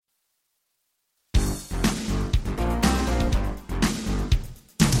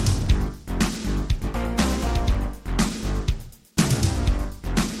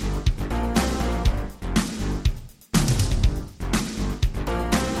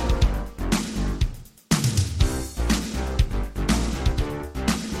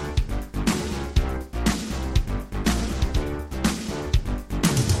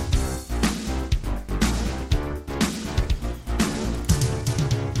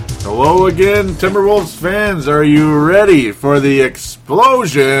Hello again, Timberwolves fans. Are you ready for the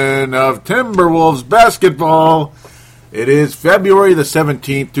explosion of Timberwolves basketball? It is February the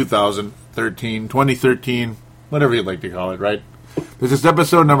 17th, 2013, whatever you'd like to call it, right? This is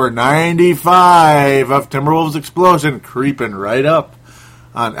episode number 95 of Timberwolves Explosion, creeping right up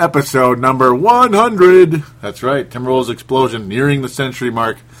on episode number 100. That's right, Timberwolves Explosion, nearing the century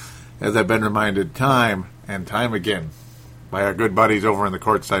mark, as I've been reminded time and time again by our good buddies over in the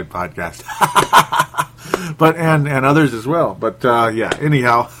Courtside Podcast. But and others as well. But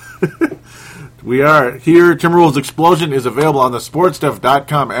anyhow, we are here. Timberwolves Explosion is available on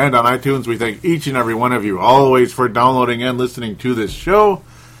thesportstuff.com and on iTunes. We thank each and every one of you always for downloading and listening to this show.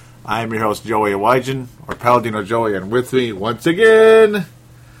 I am your host, Joey Awajan, or Paladino Joey, and with me once again,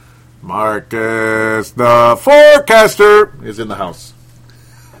 Marcus the Forecaster is in the house.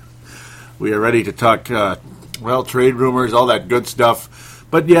 We are ready to talk, trade rumors, all that good stuff.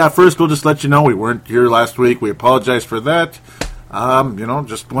 But yeah, first we'll just let you know we weren't here last week. We apologize for that.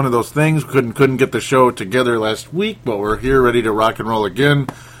 Just one of those things. Couldn't get the show together last week, but we're here ready to rock and roll again.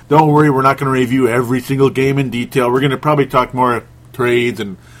 Don't worry, we're not going to review every single game in detail. We're going to probably talk more trades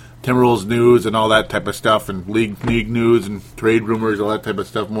and Timberwolves news and all that type of stuff, and league news and trade rumors, all that type of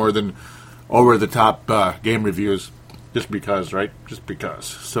stuff, more than over-the-top game reviews. Just because, right? Just because.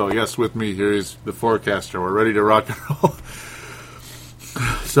 So, yes, with me here is the Forecaster. We're ready to rock and roll.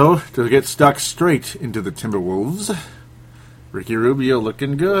 So, to get stuck straight into the Timberwolves, Ricky Rubio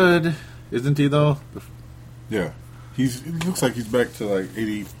looking good, isn't he, though? Yeah. It looks like he's back to like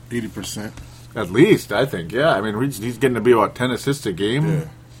 80%. At least, I think, yeah. I mean, he's getting to be about 10 assists a game.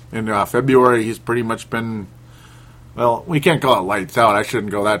 Yeah. In February, he's pretty much been, well, we can't call it lights out. I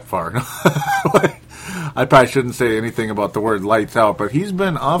shouldn't go that far. I probably shouldn't say anything about the word lights out, but he's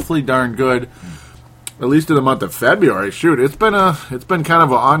been awfully darn good, at least in the month of February. Shoot, it's been kind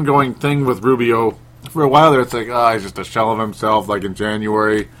of an ongoing thing with Rubio. For a while there, it's like, he's just a shell of himself, like in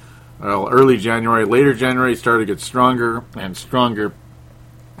January, early January. Later January, he started to get stronger and stronger.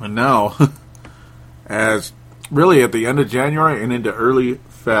 And now, as really at the end of January and into early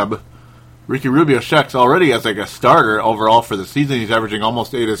Feb, Ricky Rubio checks already as like a starter overall for the season. He's averaging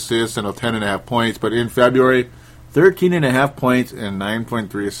almost 8 assists and 10.5 points. But in February, 13.5 points and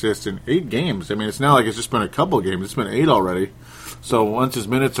 9.3 assists in 8 games. I mean, it's not like it's just been a couple games. It's been 8 already. So once his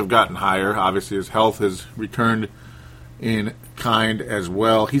minutes have gotten higher, obviously his health has returned in kind as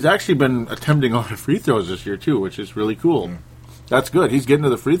well. He's actually been attempting all the free throws this year, too, which is really cool. Yeah. That's good. He's getting to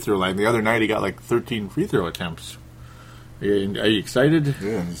the free throw line. The other night he got like 13 free throw attempts. Are you excited?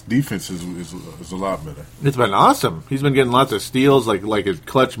 Yeah, his defense is a lot better. It's been awesome. He's been getting lots of steals, like his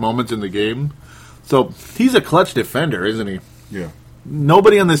clutch moments in the game. So he's a clutch defender, isn't he? Yeah.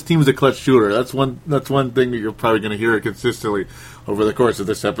 Nobody on this team is a clutch shooter. That's one thing that you're probably going to hear consistently over the course of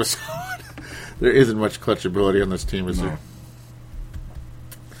this episode. There isn't much clutch ability on this team, is there?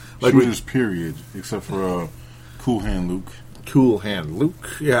 Shooters, period, except for Cool Hand Luke. Cool Hand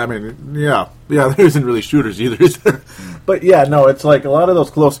Luke. Yeah, I mean, yeah, there isn't really shooters either, is there? But yeah, no, it's like a lot of those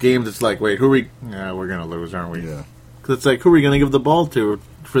close games, it's like, wait, who are we? Yeah, we're going to lose, aren't we? Yeah. Because it's like, who are we going to give the ball to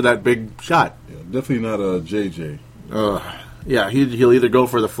for that big shot? Yeah, definitely not a JJ. Yeah, he'll either go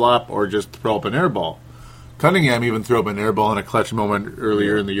for the flop or just throw up an air ball. Cunningham even threw up an air ball in a clutch moment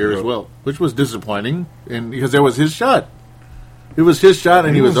earlier in the year as well, which was disappointing, and because that was his shot. It was his shot,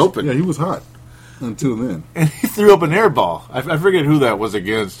 and he was open. Yeah, he was hot. Until then. And he threw up an air ball. I forget who that was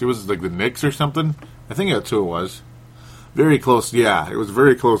against. It was like the Knicks or something. I think that's who it was. Very close. Yeah, it was a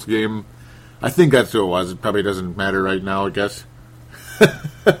very close game. I think that's who it was. It probably doesn't matter right now, I guess.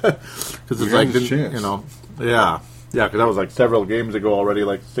 Because it's like, yeah, because that was like several games ago already,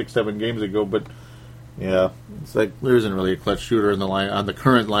 like 6-7 games ago. But yeah, it's like there isn't really a clutch shooter in the line on the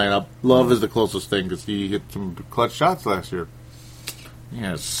current lineup. Love is the closest thing because he hit some clutch shots last year.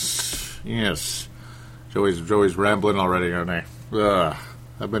 Yes. Joey's rambling already, aren't I?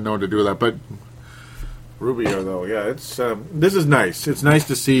 I've been known to do that, but Rubio, though, yeah, it's this is nice. It's nice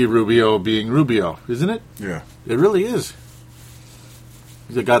to see Rubio being Rubio, isn't it? Yeah, it really is.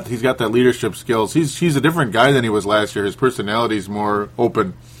 He's got that leadership skills. He's a different guy than he was last year. His personality's more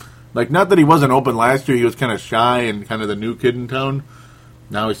open. Like, not that he wasn't open last year. He was kind of shy and kind of the new kid in town.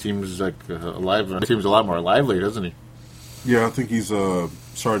 Now he seems like alive. He seems a lot more lively, doesn't he? Yeah, I think he's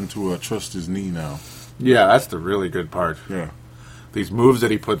starting to trust his knee now. Yeah, that's the really good part. Yeah. These moves that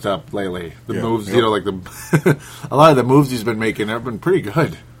he puts up lately. Moves, like a lot of the moves he's been making have been pretty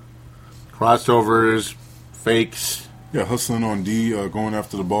good. Crossovers, fakes. Yeah, hustling on D, going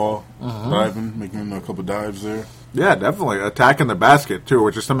after the ball, diving, making a couple dives there. Yeah, definitely. Attacking the basket, too,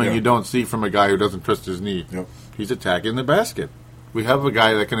 which is something you don't see from a guy who doesn't trust his knee. Yep. He's attacking the basket. We have a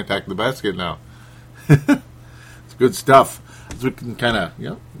guy that can attack the basket now. It's good stuff. So we can kind of,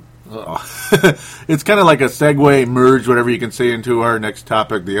 it's kind of like a segue, merge, whatever you can say, into our next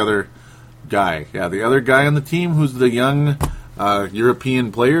topic. The other guy, the other guy on the team, who's the young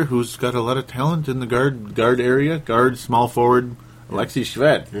European player who's got a lot of talent in the guard area, small forward, Alexei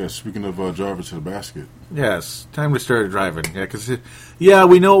Shved. Yeah, speaking of driving to the basket. Yes, time to start driving. Yeah, because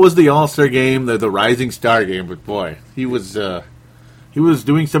we know it was the All-Star game, the Rising Star game, but boy, he was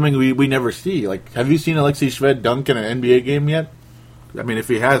doing something we never see. Like, have you seen Alexei Shved dunk in an NBA game yet? I mean, if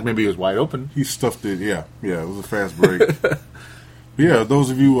he has, maybe he was wide open. He stuffed it. Yeah, it was a fast break. Yeah, those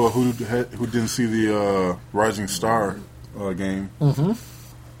of you who didn't see the Rising Star game,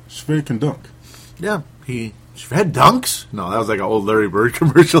 Shved can dunk. Yeah, Shved dunks? No, that was like an old Larry Bird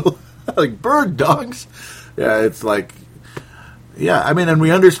commercial. Like, Bird dunks? Yeah, it's like... Yeah, I mean, and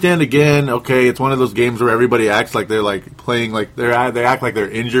we understand again, okay, it's one of those games where everybody acts like they're like playing, like they act like they're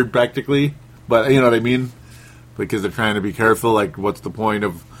injured practically, but you know what I mean? Because they're trying to be careful, like what's the point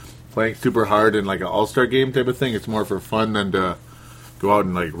of playing super hard in like an all-star game type of thing? It's more for fun than to go out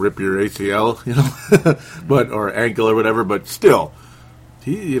and like rip your ACL, you know, or ankle or whatever, but still,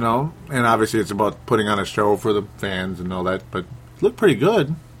 and obviously it's about putting on a show for the fans and all that, but it looked pretty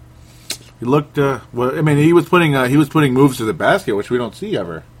good. He looked. He was putting moves to the basket, which we don't see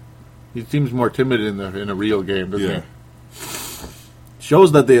ever. He seems more timid in a real game, doesn't he?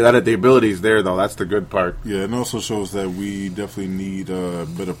 Shows that the ability is there, though. That's the good part. Yeah, and also shows that we definitely need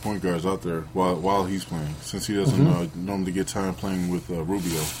better point guards out there while he's playing, since he doesn't normally get time playing with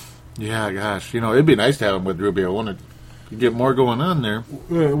Rubio. Yeah, gosh, it'd be nice to have him with Rubio, wouldn't it? You get more going on there.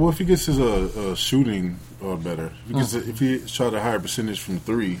 Well, if he gets his shooting better, if he shot a higher percentage from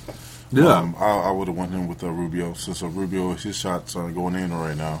three. Yeah, I would have wanted him with Rubio, since Rubio, his shots aren't going in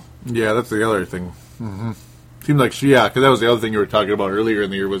right now. Yeah, that's the other thing. Seemed like, because that was the other thing you were talking about earlier in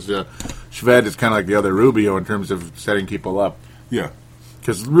the year, was Shved is kind of like the other Rubio in terms of setting people up. Yeah.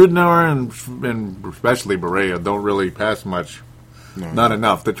 Because Rudenauer and especially Barea don't really pass much. No, not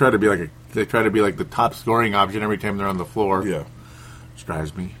enough. They try to be like the top scoring option every time they're on the floor. Yeah. Which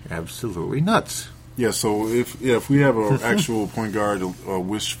drives me absolutely nuts. Yeah, so if we have an actual point guard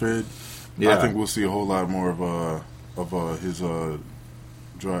with Shved, I think we'll see a whole lot more of his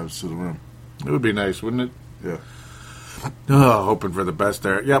drives to the rim. It would be nice, wouldn't it? Yeah. Oh, hoping for the best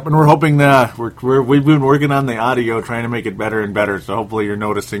there. Yep, and we're hoping that we've been working on the audio, trying to make it better and better. So hopefully you're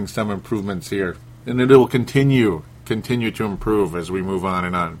noticing some improvements here, and it will continue to improve as we move on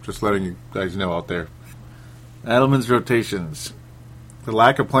and on. Just letting you guys know out there. Adelman's rotations. The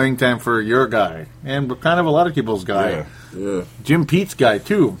lack of playing time for your guy, and kind of a lot of people's guy. Yeah. Jim Pete's guy,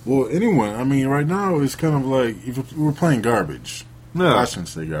 too. Well, anyone. I mean, right now, it's kind of like, if we're playing garbage. No. I shouldn't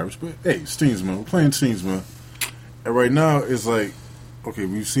say garbage, but, hey, Steensma. We're playing Steensma. And right now, it's like, okay,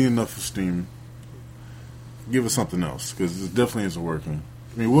 we've seen enough of Steam. Give us something else, because it definitely isn't working.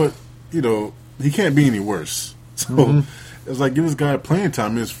 I mean, he can't be any worse. So, it's like, give this guy playing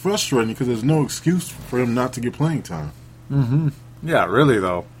time. It's frustrating, because there's no excuse for him not to get playing time. Mm-hmm. Yeah, really,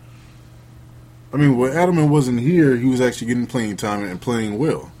 though. I mean, when Adelman wasn't here, he was actually getting playing time and playing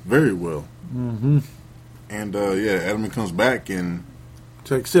well. Very well. Mm-hmm. And, Adelman comes back and...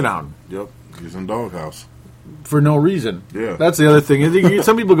 It's like, sit down. Yep. He's in the doghouse. For no reason. Yeah. That's the other thing.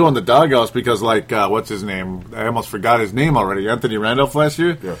 Some people go in the doghouse because, like, what's his name? I almost forgot his name already. Anthony Randolph last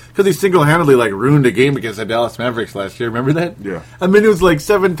year? Yeah. Because he single-handedly, ruined a game against the Dallas Mavericks last year. Remember that? Yeah. I mean, it was,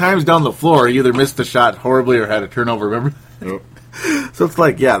 7 times down the floor. He either missed the shot horribly or had a turnover. Remember? Yep. So it's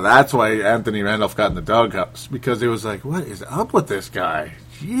like, that's why Anthony Randolph got in the doghouse, because it was like, what is up with this guy?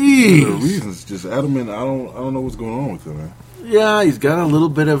 Jeez. The reasons, just Adelman. I don't know what's going on with him, man. Yeah, he's got a little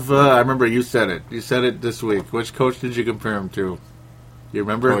bit of. I remember you said it. You said it this week. Which coach did you compare him to? You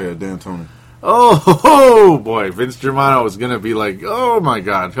remember? Oh yeah, D'Antoni. Oh boy, Vince Germano was gonna be like, oh my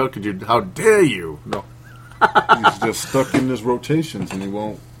God, how could you? How dare you? No. He's just stuck in his rotations, and he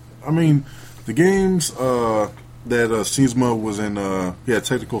won't. I mean, the games that Steensma was in, he had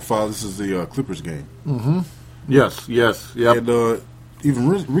technical foul. This is the Clippers game. Mm-hmm. Yes, yep. And even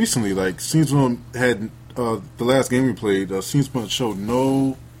recently, Steensma had the last game we played. Steensma showed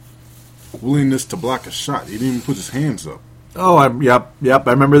no willingness to block a shot. He didn't even put his hands up. Oh, yep.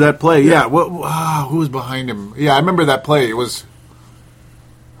 I remember that play. Yeah. Who was behind him? Yeah, I remember that play. It was.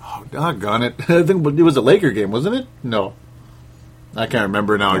 Oh, doggone it! I think it was a Laker game, wasn't it? No, I can't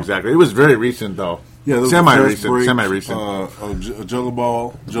remember now exactly. It was very recent, though. Yeah, semi-recent. Jello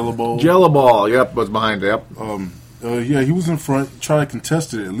Ball. Jello Ball, yep, was behind it. Yep. He was in front, trying to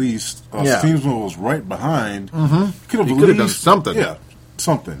contest it at least. Steensma was right behind. Mm-hmm. Could have done something. Yeah,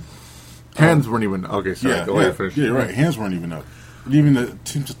 something. Hands weren't even... Okay, sorry, go ahead. Finish. Yeah, right. Hands weren't even up. even the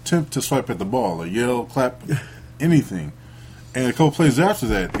attempt to swipe at the ball, or yell, clap, anything. And a couple plays after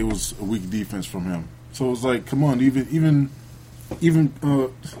that, it was a weak defense from him. So it was like, come on, even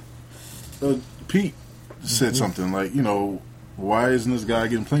Pete said something like, why isn't this guy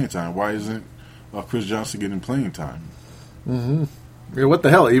getting playing time? Why isn't Chris Johnson getting playing time? Mm-hmm. Yeah, what the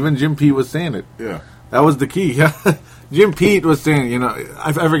hell? Even Jim Pete was saying it. Yeah. That was the key. Jim Pete was saying,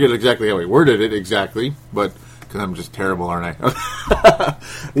 I forget exactly how he worded it exactly, but because I'm just terrible, aren't I?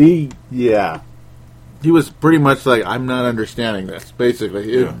 He was pretty much like, I'm not understanding this,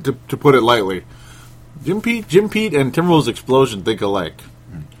 basically, to put it lightly. Jim Pete and Timberwolves Explosion think alike.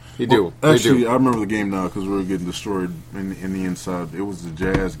 They do. Actually, I remember the game now because we were getting destroyed in the inside. It was the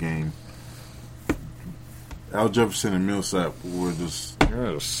Jazz game. Al Jefferson and Millsap were just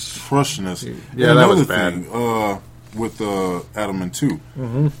crushing us. Yeah, that was bad. With Adam and 2.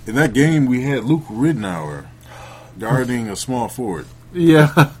 Mm-hmm. In that game, we had Luke Ridnour guarding a small forward.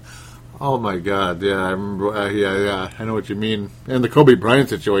 Yeah. Oh, my God. Yeah, I remember. I know what you mean. And the Kobe Bryant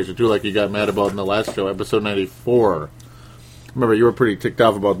situation, too, like you got mad about in the last show, episode 94. Remember, you were pretty ticked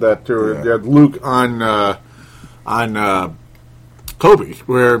off about that, too. Yeah. You had Luke on Kobe,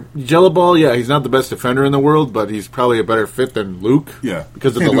 where Jello Ball, he's not the best defender in the world, but he's probably a better fit than Luke. Yeah.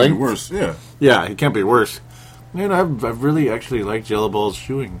 Because of the length. Worse, yeah. Yeah, he can't be worse. I've really actually liked Jello Ball's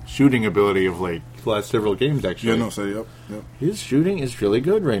shooting ability of late. The last several games, actually. Yep. His shooting is really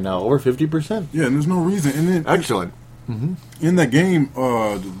good right now, over 50%. Yeah, and there's no reason. And then, excellent. In that game,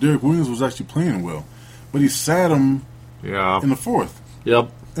 Derek Williams was actually playing well, but he sat him in the fourth.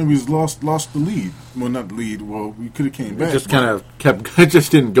 Yep. And we lost the lead. Well, not the lead. Well, we could have came back. It just kind of kept. It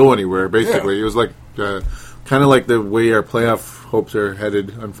just didn't go anywhere. Basically, It was like kind of like the way our playoff hopes are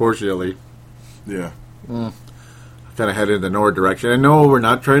headed. Unfortunately, yeah, kind of headed in the north direction. I know we're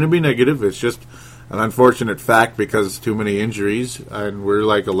not trying to be negative. It's just an unfortunate fact because too many injuries, and we're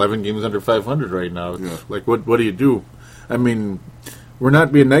like 11 games under 500 right now. It's like what do you do? I mean, we're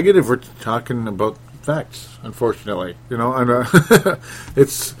not being negative. We're talking about facts, unfortunately, and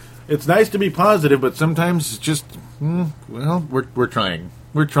it's nice to be positive, but sometimes it's just we're trying,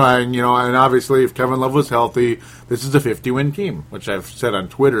 and obviously if Kevin Love was healthy, this is a 50-win team, which I've said on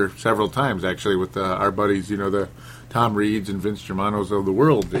Twitter several times actually with our buddies, the Tom Reeds and Vince Germanos of the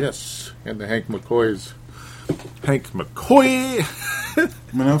world, and the Hank McCoy. I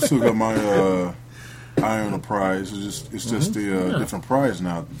mean, I've still got my eye on a prize. It's just a different prize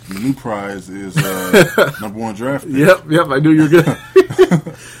now. The new prize is number 1 draft pick. Yep. I knew you were good.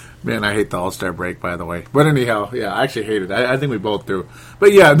 Man, I hate the All-Star break, by the way. But anyhow, I actually hate it. I think we both do.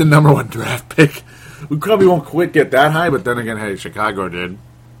 But the number 1 draft pick. We probably won't quite get that high, but then again, hey, Chicago did.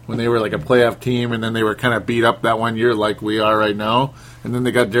 When they were like a playoff team, and then they were kind of beat up that one year like we are right now, and then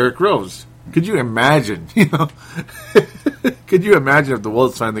they got Derrick Rose. Could you imagine, Could you imagine if the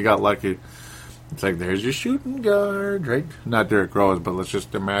Wolves finally got lucky? It's like, there's your shooting guard, right? Not Derrick Rose, but let's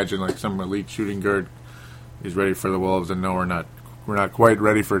just imagine like some elite shooting guard is ready for the Wolves, and no, we're not. We're not quite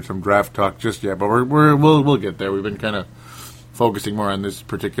ready for some draft talk just yet, but we'll get there. We've been kind of focusing more on this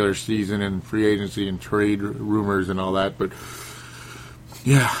particular season and free agency and trade rumors and all that. But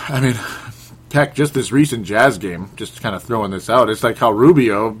I mean, heck, just this recent Jazz game, just kind of throwing this out. It's like how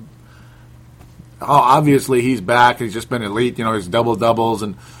Rubio. Obviously he's back. He's just been elite. His double-doubles.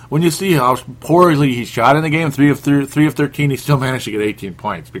 And when you see how poorly he shot in the game, 3 of 13, he still managed to get 18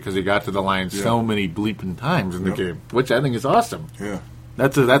 points because he got to the line so many bleeping times in the game, which I think is awesome. Yeah,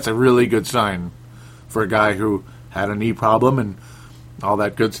 that's a really good sign for a guy who had a knee problem and all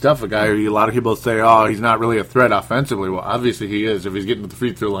that good stuff. A guy who a lot of people say, he's not really a threat offensively. Well, obviously he is. If he's getting to the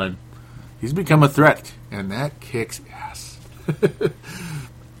free throw line, he's become a threat, and that kicks ass.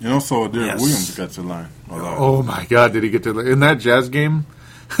 Also, Derek Williams got to the line a lot. Oh, my God, did he get to in that Jazz game?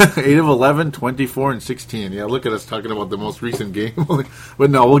 8 of 11, 24, and 16. Yeah, look at us talking about the most recent game. But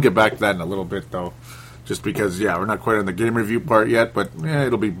no, we'll get back to that in a little bit, though. Just because, we're not quite on the game review part yet, but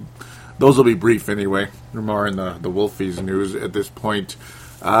those will be brief anyway. We're more in the Wolfies news at this point.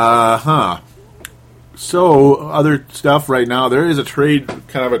 So, other stuff right now, there is a trade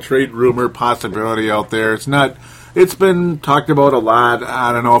rumor possibility out there. It's been talked about a lot.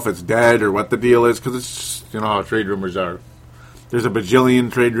 I don't know if it's dead or what the deal is, because it's just, how trade rumors are. There's a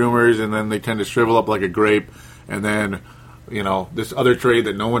bajillion trade rumors, and then they tend to shrivel up like a grape, and then, this other trade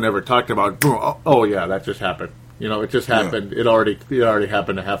that no one ever talked about, boom, that just happened. It just happened. Yeah. It already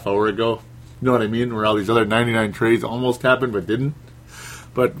happened a half hour ago. You know what I mean? Where all these other 99 trades almost happened but didn't.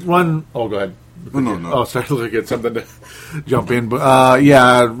 But go ahead. No. Oh, sorry, to get something to jump in. But,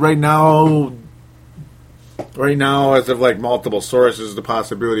 Right now, as of multiple sources, the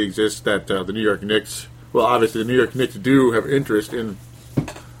possibility exists that the New York Knicks Well, obviously, the New York Knicks do have interest in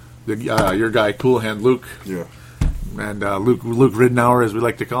your guy, Cool Hand Luke. Yeah. And Luke Ridnour, as we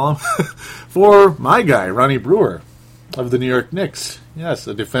like to call him, for my guy, Ronnie Brewer of the New York Knicks. Yes,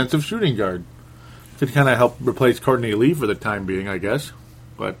 a defensive shooting guard. Could kind of help replace Courtney Lee for the time being, I guess.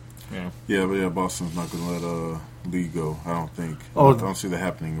 But, yeah. Yeah, Boston's not going to let Lee go, I don't think. Oh. I don't see that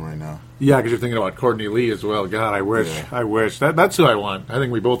happening right now. Yeah, because you're thinking about Courtney Lee as well. God, I wish. Yeah. I wish. That's who I want. I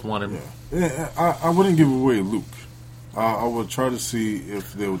think we both want him. Yeah, I wouldn't give away Luke. I would try to see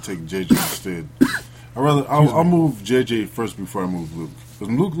if they would take JJ instead. I'll move JJ first before I move Luke.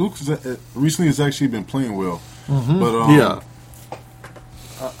 Because Luke recently has actually been playing well. Mm-hmm. But yeah.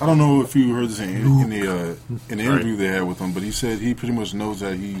 I don't know if you heard this in the interview they had with him, but he said he pretty much knows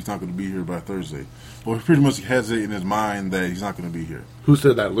that he's not going to be here by Thursday. Well, he pretty much has it in his mind that he's not going to be here. Who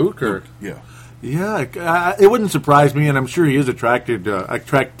said that, Luke? Or? Luke, yeah. Yeah, it wouldn't surprise me, and I'm sure he is attractive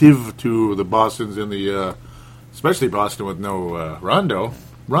to the Bostons in the, especially Boston with no Rondo.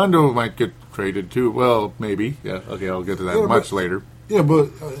 Rondo might get traded too. Well, maybe. Yeah. Okay, I'll get to that much later. Yeah, but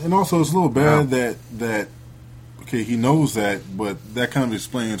and also it's a little bad that okay, he knows that, but that kind of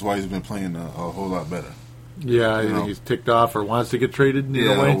explains why he's been playing a whole lot better. Yeah, you think he's ticked off or wants to get traded in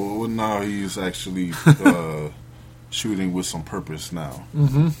a way? Well, now he's actually shooting with some purpose now.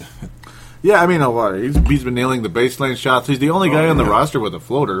 Mm-hmm. Yeah, I mean, he's been nailing the baseline shots. He's the only guy on the roster with a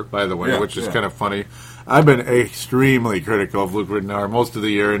floater, by the way, which is kind of funny. I've been extremely critical of Luke Ridnour most of the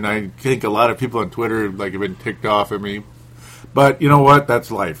year, and I think a lot of people on Twitter have been ticked off at me. But you know what?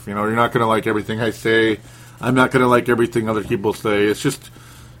 That's life. You know, you're not going to like everything I say. I'm not going to like everything other people say. It's just,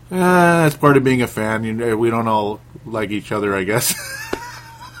 it's part of being a fan. We don't all like each other, I guess.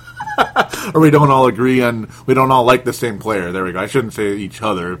 Or we don't all agree on, we don't all like the same player. There we go. I shouldn't say each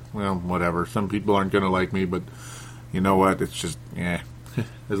other. Well, whatever. Some people aren't going to like me, but you know what? It's just, as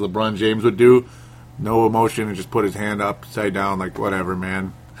LeBron James would do, no emotion and just put his hand upside down, like, whatever,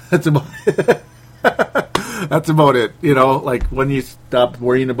 man. That's about it. That's about it. You know, like, when you stop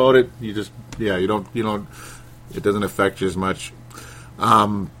worrying about it, you just, you don't, it doesn't affect you as much.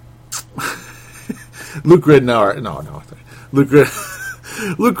 Luke Ridnour, no. Luke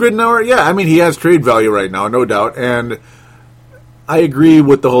Ridnour, I mean, he has trade value right now, no doubt, and I agree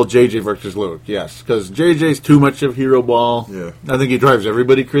with the whole JJ versus Luke, yes, because JJ's too much of hero ball. Yeah. I think he drives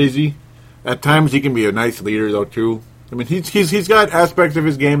everybody crazy. At times, he can be a nice leader, though, too. I mean, he's got aspects of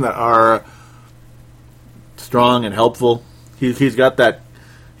his game that are strong and helpful. He's got that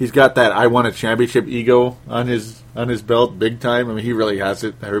I want a championship ego on his belt big time. I mean, he really has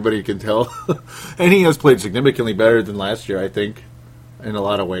it. Everybody can tell. And he has played significantly better than last year, I think, in a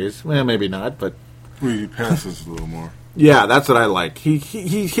lot of ways. Well, maybe not, but he passes a little more. Yeah, that's what I like. I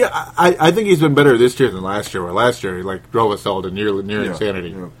think he's been better this year than last year. Where last year he drove us all to near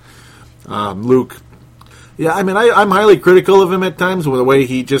insanity. Yeah. Luke. Yeah, I mean, I'm highly critical of him at times with the way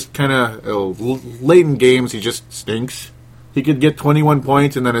he just kind of late in games he just stinks. He could get 21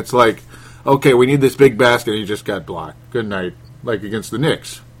 points and then it's like, okay, we need this big basket. He just got blocked. Good night. Like against the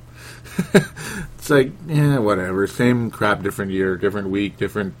Knicks. It's like, whatever. Same crap, different year, different week,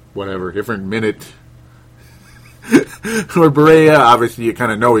 different whatever, different minute. Or Barea, obviously you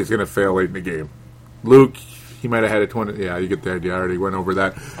kind of know he's going to fail late in the game. Luke, he might have had a 20. Yeah, you get the idea. I already went over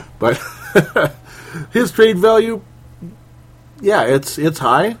that. But his trade value, it's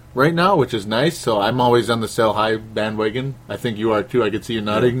high right now, which is nice. So I'm always on the sell high bandwagon. I think you are too. I could see you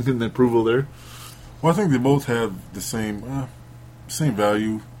nodding in approval there. Well, I think they both have the same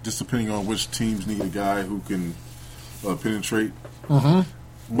value, just depending on which teams need a guy who can penetrate.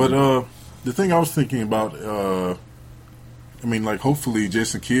 Mm-hmm. But the thing I was thinking about, hopefully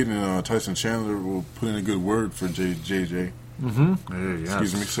Jason Kidd and Tyson Chandler will put in a good word for JJ. Mm-hmm.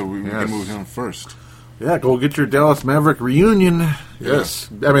 Excuse me, so we can move him first. Yeah, go get your Dallas Maverick reunion. Yes.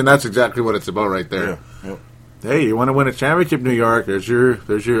 I mean, that's exactly what it's about right there. Yeah. Yep. Hey, you want to win a championship, New York? There's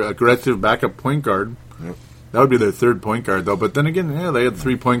your aggressive backup point guard. Yep. That would be their third point guard, though. But then again, they had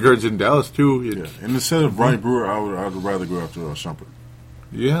 3 point guards in Dallas, too. And instead of Ronnie Brewer, I would rather go after Shumpert.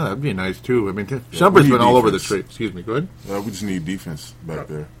 Yeah, that'd be nice, too. I mean, Shumpert's been all over the trade. Excuse me, go ahead. We just need defense back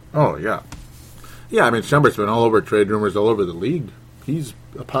there. Oh, yeah. Yeah, I mean, Shumpert's been all over trade rumors all over the league. He's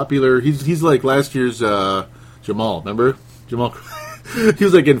a popular... He's like last year's Jamal, remember? Jamal... he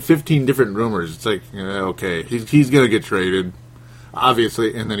was like in 15 different rumors. It's like, okay, he's going to get traded.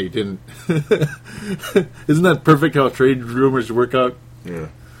 Obviously, and then he didn't. Isn't that perfect how trade rumors work out? Yeah.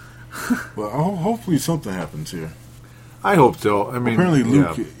 Well, hopefully something happens here. I hope so. I mean, apparently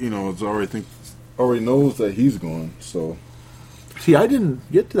Luke, is already knows that he's going. So, see, I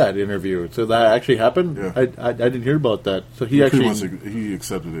didn't get to that interview. So that actually happened. Yeah. I didn't hear about that. So he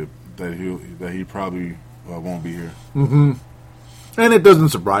accepted it that he probably won't be here. Mm-hmm. And it doesn't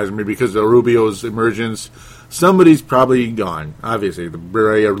surprise me because of Rubio's emergence. Somebody's probably gone. Obviously, the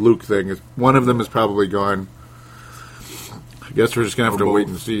Berea Luke thing is one of them is probably gone. I guess we're just gonna have to wait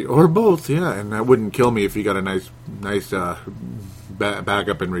and see, or both. Yeah, and that wouldn't kill me if he got a nice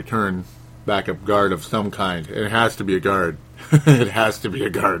backup in return, backup guard of some kind. It has to be a guard. It has to be a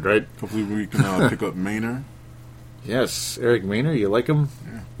guard, right? Hopefully, we can pick up Maynard. Yes, Eric Maynard. You like him?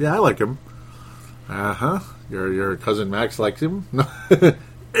 Yeah, I like him. Your cousin Max likes him.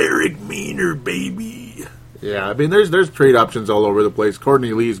 Eric Maynard, baby. Yeah, I mean, there's trade options all over the place.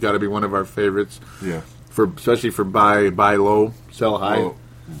 Courtney Lee's got to be one of our favorites. Yeah, especially for buy low, sell high,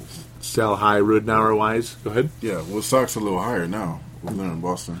 sell high. Ridnour wise. Go ahead. Yeah, well, stock's a little higher now. We're in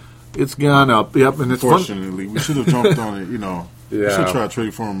Boston. It's gone up. Yep, and it's fortunately we should have jumped on it. Yeah, we should try to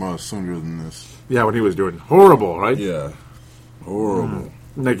trade for him sooner than this. Yeah, when he was doing horrible, right? Yeah, horrible.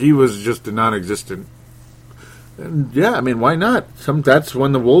 Like he was just a non-existent. And yeah, I mean, why not? That's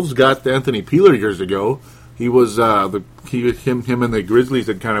when the Wolves got Anthony Peeler years ago. He was him and the Grizzlies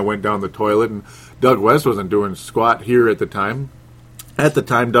had kind of went down the toilet, and Doug West wasn't doing squat here at the time. At the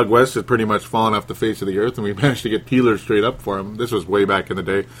time, Doug West had pretty much fallen off the face of the earth, and we managed to get Peeler straight up for him. This was way back in the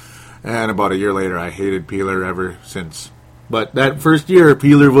day, and about a year later, I hated Peeler ever since. But that first year,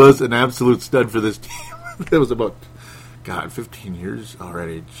 Peeler was an absolute stud for this team. That was about 15 years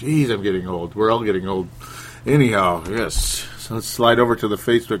already. Jeez, I'm getting old. We're all getting old. Anyhow, yes. So let's slide over to the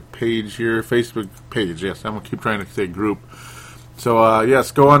Facebook page here. Facebook page, yes. I'm going to keep trying to say group. So,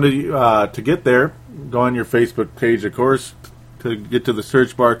 yes, go on to get there. Go on your Facebook page, of course. To get to the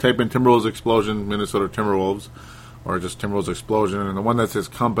search bar, type in Timberwolves Explosion, Minnesota Timberwolves, or just Timberwolves Explosion. And the one that says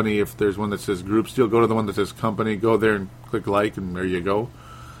company, if there's one that says group, still go to the one that says company. Go there and click like, and there you go.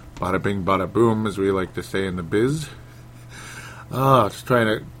 Bada bing, bada boom, as we like to say in the biz. Just trying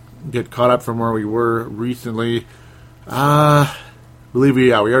to get caught up from where we were recently.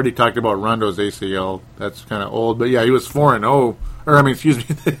 We already talked about Rondo's ACL. That's kind of old, but yeah, he was 4-0.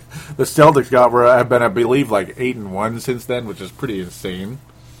 The Celtics have been, I believe, like 8-1 since then, which is pretty insane.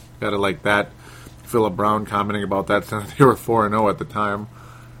 Gotta like that. Philip Brown commenting about that since they were 4-0 at the time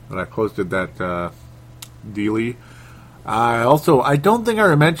when I posted that dealie. I don't think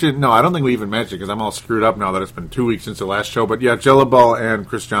we even mentioned, because I'm all screwed up now that it's been 2 weeks since the last show. But yeah, Jelabal and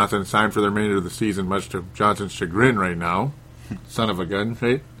Chris Johnson signed for the remainder of the season, much to Johnson's chagrin right now. Son of a gun,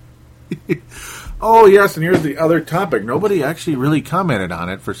 right? Oh, yes, and here's the other topic. Nobody actually really commented on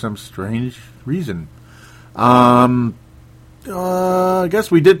it for some strange reason. I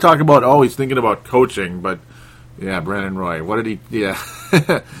guess we did talk about always thinking about coaching, but yeah, Brandon Roy. What did he,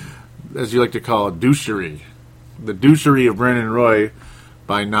 as you like to call it, douchery. The douchery of Brandon Roy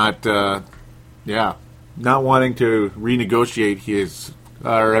by not wanting to renegotiate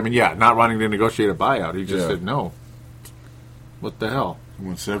not wanting to negotiate a buyout. He just said no. What the hell? He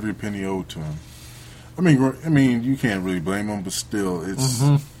wants every penny owed to him. I mean, you can't really blame him, but still, it's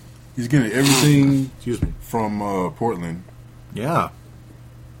he's getting everything from Portland. Yeah.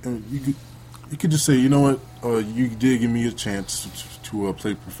 And you could just say, you know what, you did give me a chance to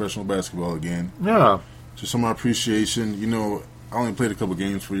play professional basketball again. Yeah. Just some appreciation. You know, I only played a couple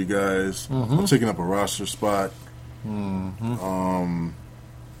games for you guys. I'm taking up a roster spot. You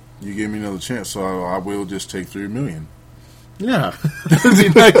gave me another chance, so I will just take $3 million. Yeah. That'd be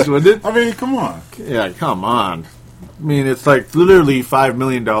nice, wouldn't it? I mean, come on. Yeah, come on. I mean, it's like literally $5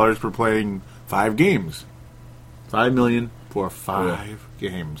 million for playing 5 games. $5 million for 5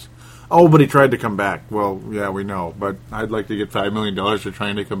 games. Oh, but he tried to come back. Well, yeah, we know. But I'd like to get $5 million for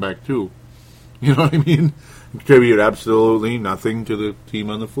trying to come back, too. You know what I mean? Contribute absolutely nothing to the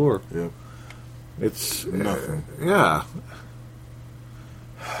team on the floor. Yep. It's nothing. Yeah.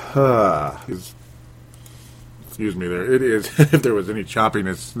 Excuse me there. It is, if there was any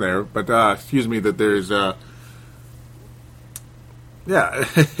choppiness there. But excuse me that there's... I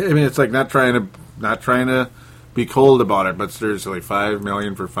mean, it's like not trying to be cold about it, but seriously, $5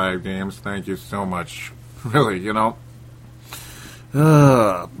 million for 5 games. Thank you so much. Really, you know.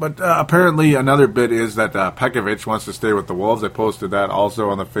 But apparently another bit is that Pekovic wants to stay with the Wolves. I posted that also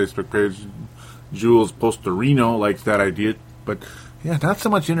on the Facebook page. Jules Postorino likes that idea. But, yeah, not so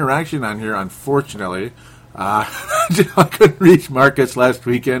much interaction on here, unfortunately. I couldn't reach Marcus last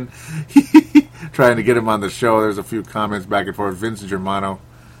weekend. Trying to get him on the show. There's a few comments back and forth. Vince Germano.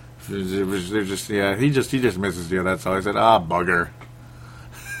 They're just, yeah, he just misses you. That's all. I said, bugger.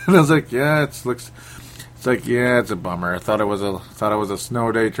 And I was like, yeah, it's a bummer. I thought it was a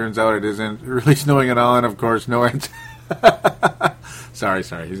snow day. Turns out it isn't really snowing at all, and of course, no. Sorry.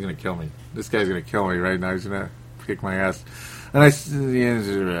 He's gonna kill me. This guy's gonna kill me right now. He's gonna kick my ass. And I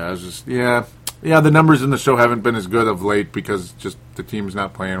was just, yeah, the numbers in the show haven't been as good of late because just the team's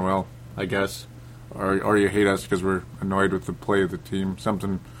not playing well, I guess. Or you hate us because we're annoyed with the play of the team.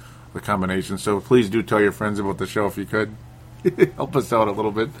 Something, the combination. So please do tell your friends about the show if you could. Help us out a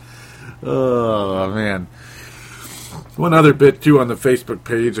little bit. Oh, man. One other bit, too, on the Facebook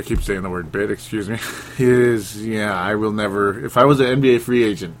page, I keep saying the word bit, excuse me, is, I will never, if I was an NBA free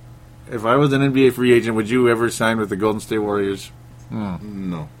agent, would you ever sign with the Golden State Warriors?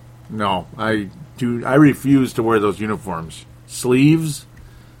 No. No, I refuse to wear those uniforms. Sleeves,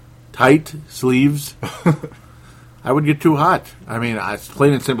 tight sleeves. I would get too hot. I mean, it's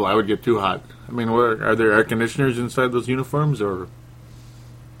plain and simple, I would get too hot. I mean, are there air conditioners inside those uniforms, or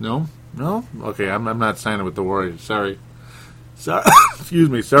no? No? Okay, I'm not signing with the Warriors. Sorry. Excuse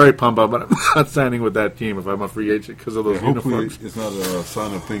me. Sorry, Pumba, but I'm not signing with that team if I'm a free agent because of those uniforms. It's not a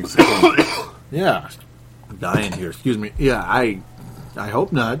sign of things to come. Yeah. I'm dying here. Excuse me. Yeah, I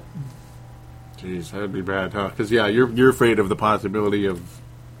hope not. Jeez, that'd be bad, huh? Because, you're afraid of the possibility of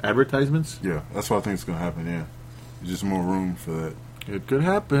advertisements? Yeah, that's what I think is going to happen, yeah. There's just more room for that. It could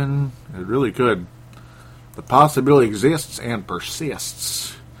happen. It really could. The possibility exists and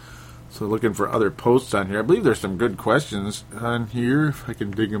persists. So looking for other posts on here. I believe there's some good questions on here, if I can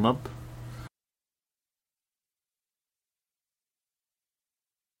dig them up.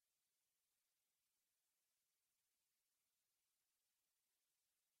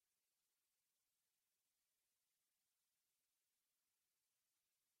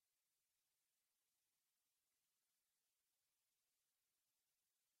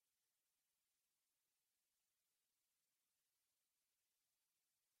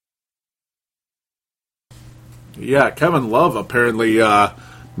 Yeah, Kevin Love apparently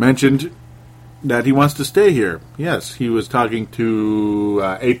mentioned that he wants to stay here. Yes, he was talking to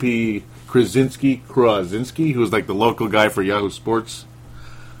AP Krasinski, who's like the local guy for Yahoo Sports.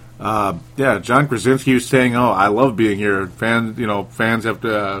 John Krasinski was saying, "Oh, I love being here. Fans have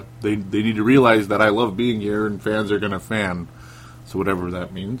to. They need to realize that I love being here, and fans are going to fan. So whatever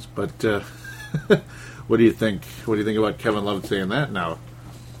that means. But what do you think? What do you think about Kevin Love saying that now?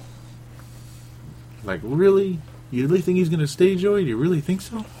 Like, really? You really think he's going to stay, Joey? Do you really think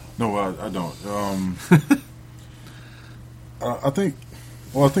so? No, I don't. I think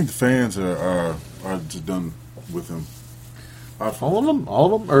the fans are just done with him. All of them,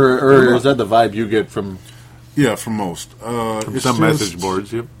 or is that the vibe you get from? Yeah, from most. From some message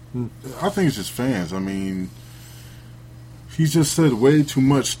boards. Yep. I think it's just fans. I mean, he's just said way too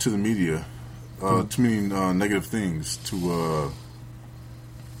much to the media, too many negative things.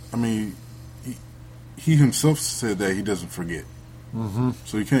 He himself said that he doesn't forget. Mm-hmm.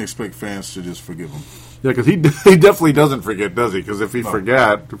 So you can't expect fans to just forgive him. Yeah, because he definitely doesn't forget, does he? Because if he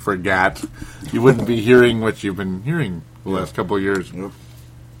forgot, you wouldn't be hearing what you've been hearing the last couple of years. Yep.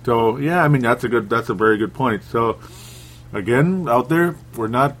 So that's a very good point. So again, out there, we're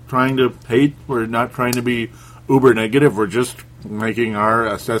not trying to hate. We're not trying to be uber negative. We're just making our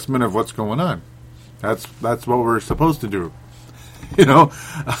assessment of what's going on. That's what we're supposed to do.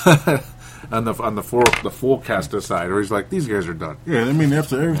 On the full cast aside, where he's like, these guys are done. Yeah, I mean,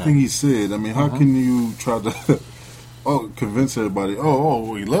 after everything he said, I mean, how can you try to convince everybody,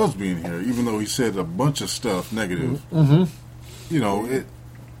 he loves being here, even though he said a bunch of stuff negative. Mm-hmm.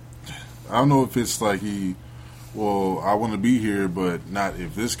 I don't know if it's like I want to be here, but not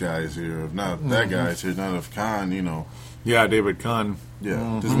if this guy is here, if not that guy is here, not if Khan, Yeah, David Kahn.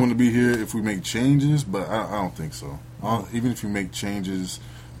 Yeah, just want to be here if we make changes, but I don't think so. Even if you make changes,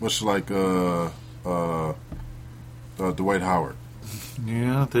 much like Dwight Howard.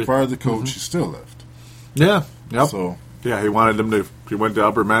 Yeah. Fired the coach, he still left. Yeah. Yep. So, he wanted them to, he went to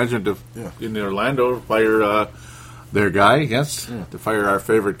upper management in Orlando to fire their guy, to fire our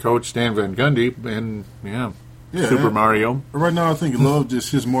favorite coach, Stan Van Gundy, and, Super Mario. Right now, I think Love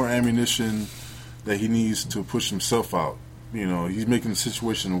just has more ammunition that he needs to push himself out. He's making the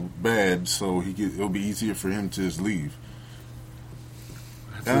situation bad, so it'll be easier for him to just leave.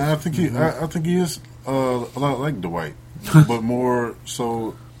 And I think he is a lot like Dwight, but more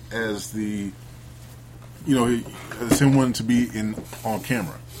so as as him wanting to be on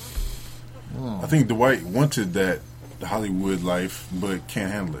camera. I think Dwight wanted that Hollywood life, but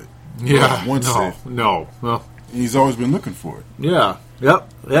can't handle it. No. Well, he's always been looking for it. Yeah. Yep.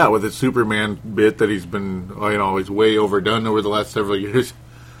 Yeah, with his Superman bit that he's been, he's way overdone over the last several years.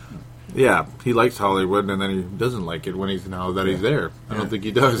 Yeah, he likes Hollywood, and then he doesn't like it when he's there. I don't think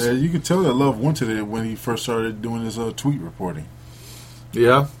he does. Yeah, you can tell that Love wanted it when he first started doing his tweet reporting.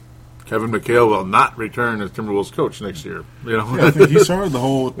 Yeah, Kevin McHale will not return as Timberwolves coach next year. You know, Yeah, I think he started the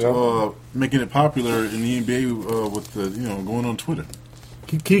whole making it popular in the NBA with the going on Twitter.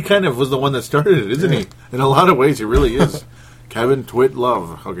 he kind of was the one that started it, isn't he? In a lot of ways, he really is. Kevin Twit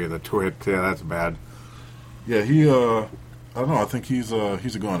Love. Okay, the Twit. Yeah, that's bad. Yeah, he. I don't know. I think he's a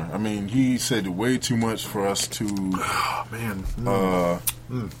goner. I mean, he said way too much for us to. Oh man.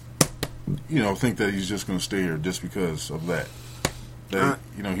 Think that he's just going to stay here just because of that. That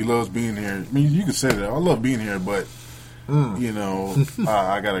he loves being here. I mean, you can say that. I love being here, but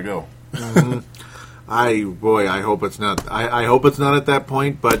I gotta go. I hope it's not. I hope it's not at that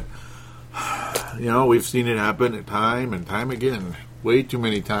point. But we've seen it happen time and time again. Way too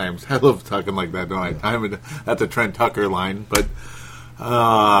many times. I love talking like that, don't I? Time at the Trent Tucker line, but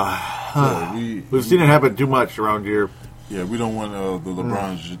we've seen it happen too much around here. Yeah, we don't want the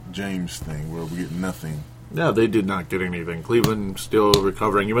LeBron James thing where we get nothing. Yeah, they did not get anything. Cleveland still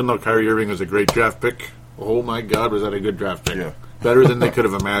recovering, even though Kyrie Irving was a great draft pick. Oh my God, was that a good draft pick? Yeah. Better than they could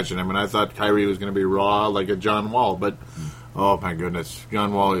have imagined. I mean, I thought Kyrie was going to be raw like a John Wall, but oh my goodness,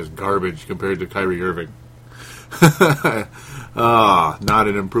 John Wall is garbage compared to Kyrie Irving. Not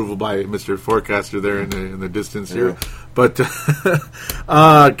an approval by Mr. Forecaster there in the distance here. But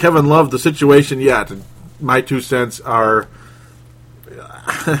Kevin Love, the situation, my 2 cents are,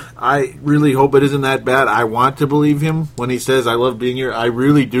 I really hope it isn't that bad. I want to believe him when he says, I love being here. I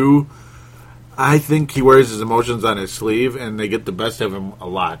really do. I think he wears his emotions on his sleeve, and they get the best of him a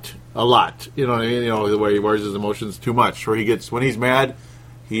lot. A lot. You know what I mean? The way he wears his emotions too much. Where when he's mad,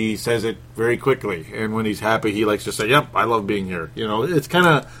 he says it very quickly. And when he's happy, he likes to say, yep, I love being here. It's kind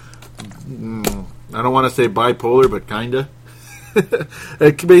of, I don't want to say bipolar, but kind of.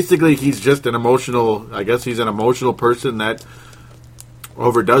 Basically, he's just an emotional person that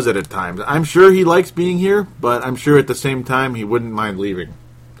overdoes it at times. I'm sure he likes being here, but I'm sure at the same time he wouldn't mind leaving.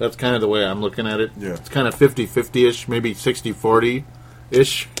 That's kind of the way I'm looking at it. Yeah. It's kind of 50-50-ish, maybe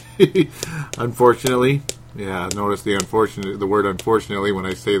 60-40-ish, unfortunately. Yeah, notice the word unfortunately when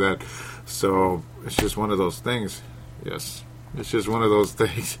I say that. So it's just one of those things. Yes, it's just one of those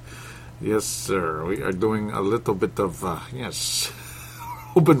things. Yes, sir. We are doing a little bit of,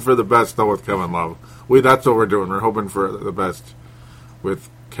 hoping for the best, though, with Kevin Love. That's what we're doing. We're hoping for the best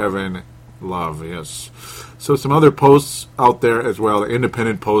with Kevin Love, yes. So some other posts out there as well,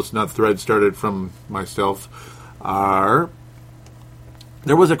 independent posts, not threads started from myself, are...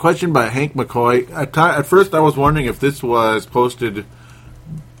 There was a question by Hank McCoy. At first, I was wondering if this was posted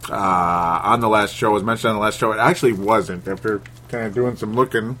on the last show, was mentioned on the last show. It actually wasn't, after kind of doing some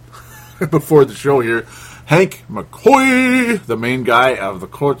looking before the show here. Hank McCoy, the main guy of the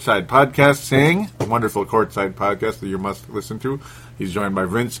Courtside Podcast, saying, a wonderful Courtside Podcast that you must listen to. He's joined by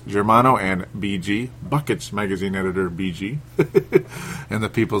Vince Germano and BG, Buckets magazine editor BG, and the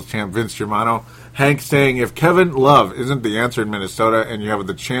People's Champ Vince Germano. Hank saying, if Kevin Love isn't the answer in Minnesota and you have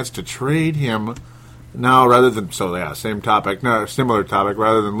the chance to trade him now same topic, no, similar topic,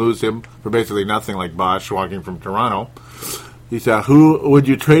 rather than lose him for basically nothing like Bosch walking from Toronto. He said, who would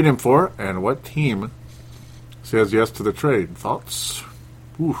you trade him for and what team says yes to the trade? Thoughts?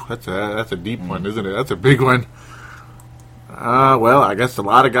 Ooh, that's a deep one, isn't it? That's a big one. Well, I guess a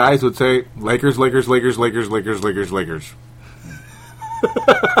lot of guys would say Lakers.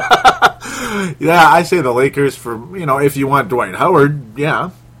 Yeah, I say the Lakers for, if you want Dwight Howard, yeah,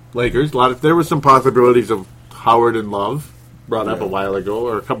 Lakers. There was some possibilities of Howard and Love brought up a while ago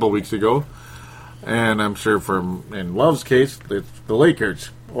or a couple of weeks ago. And I'm sure in Love's case, it's the Lakers.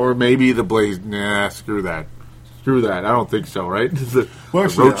 Or maybe the Blaze. Nah, screw that. I don't think so, right? Well,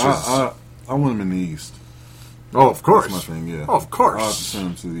 actually, I want him in the East. Oh, of course. That's my thing, yeah. Oh, of course. I'll have to send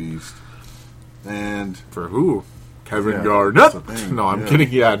him to the East. And for who? Kevin Garnett? No, I'm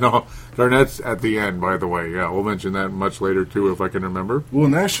kidding. Yeah, no. Garnett's at the end, by the way. Yeah, we'll mention that much later, too, if I can remember. Well,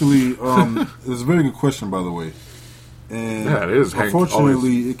 and actually, it's a very good question, by the way. And yeah, it is.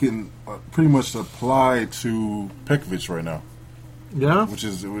 Unfortunately, it can pretty much apply to Pekovic right now. Yeah? Which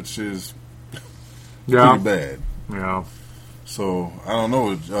is pretty bad. Yeah. So, I don't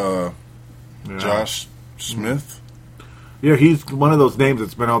know. Josh Smith? Yeah, he's one of those names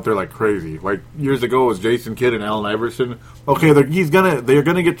that's been out there like crazy. Like years ago, it was Jason Kidd and Allen Iverson. Okay, they're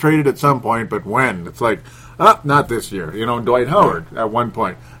gonna get traded at some point, but when? It's like, not this year. Dwight Howard at one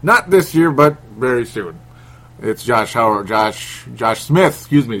point, not this year, but very soon. It's Josh Smith.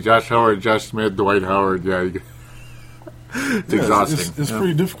 Excuse me, Josh Howard, Josh Smith, Dwight Howard. Yeah, it's exhausting. It's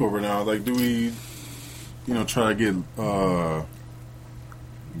pretty difficult right now. Like, do we, try to get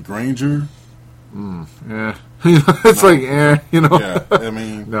Granger? Yeah. It's Yeah, I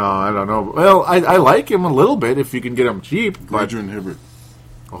mean... No, I don't know. Well, I like him a little bit if you can get him cheap. Granger and Hibbert.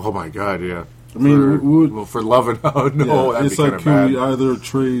 Oh my God, yeah. I mean, for Love and no, that'd it's be like kind of can bad. we either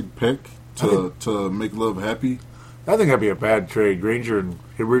trade Peck to make Love happy? I think that'd be a bad trade. Granger and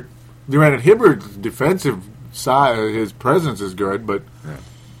Hibbert. Granted, Hibbert's defensive side, his presence is good, but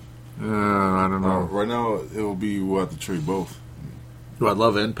I don't know. Right now, it will be we'll have to trade both. What,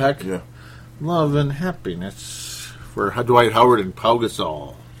 Love and Peck? Yeah. Love and happiness for Dwight Howard and Pau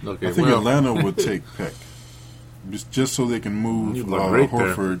Gasol. Okay, I think Atlanta would take Peck just so they can move He'd look great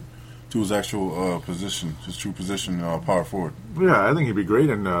there. Horford to his actual position, his true position, power forward. Yeah, I think he'd be great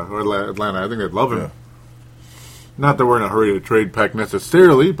in Atlanta. I think they'd love him. Yeah. Not that we're in a hurry to trade Peck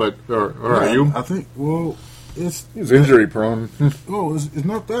necessarily, but or are you? I think. He's injury prone. Well, it's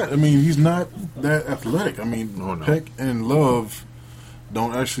not that. I mean, he's not that athletic. I mean, Oh, no. Peck and Love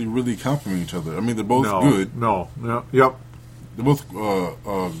don't actually really complement each other. I mean, they're both good. Yep. They're both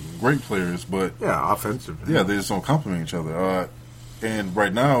great players, but Yeah, offensive. yeah, they just don't complement each other. And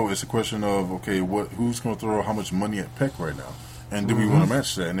right now, it's a question of who's going to throw how much money at Peck right now, and do we want to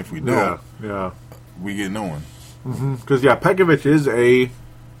match that? And if we don't, Yeah. we get no one. Because Pekovic is a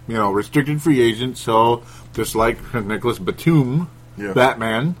restricted free agent, so just like Nicholas Batum,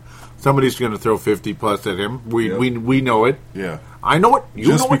 Batman, somebody's going to throw 50 plus at him. We know it. Yeah, I know it. You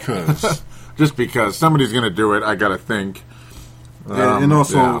just know because. it. Just because somebody's going to do it, I got to think. And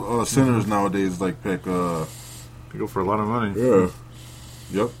also centers nowadays like Peck. They go for a lot of money. Yeah.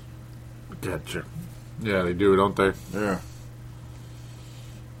 Yep. Gotcha. Yeah, they do, don't they? Yeah.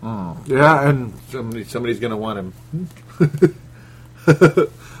 Yeah, and somebody's going to want him.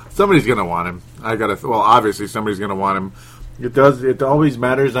 Somebody's going to want him. Obviously somebody's going to want him. It always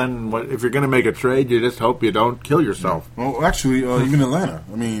matters on if you're going to make a trade, you just hope you don't kill yourself. Well, actually, even Atlanta.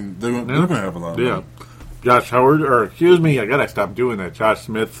 I mean, they're going to have a lot of money. Josh Howard, or excuse me, I got to stop doing that. Josh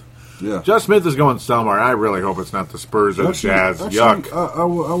Smith. Yeah. Josh Smith is going somewhere. I really hope it's not the Spurs or the Jazz. Yuck. I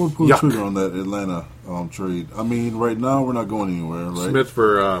would pull the trigger on that Atlanta trade. I mean, right now we're not going anywhere, right? Smith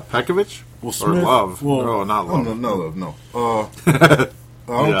for Pekovic? Well, Smith, or Love? Well, no, not Love. No, Love, no. I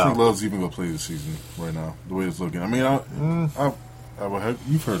don't think Love's even going to play this season right now, the way it's looking. I mean,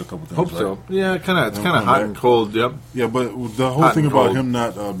 you've heard a couple things, Hope right? so. Yeah, it's kind of hot and cold, yep. Yeah, but the whole thing about him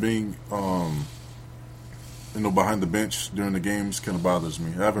not being... behind the bench during the games kind of bothers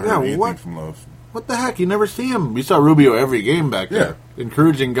me. I haven't heard anything from Love. What the heck? You never see him. We saw Rubio every game back there.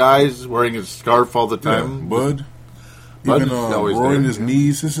 Encouraging guys, wearing his scarf all the time. Yeah, Bud even roaring his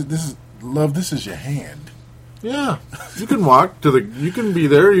knees. This is Love, this is your hand. Yeah. You can walk you can be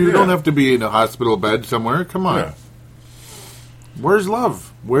there. You don't have to be in a hospital bed somewhere. Come on. Yeah. Where's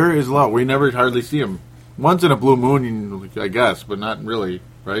Love? Where is Love? We never hardly see him. Once in a blue moon, I guess, but not really,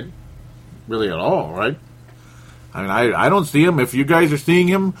 right? Really at all, right? I mean, I don't see him. If you guys are seeing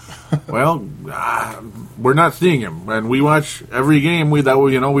him, well, we're not seeing him. And we watch every game. We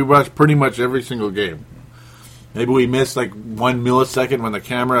watch pretty much every single game. Maybe we miss like 1 millisecond when the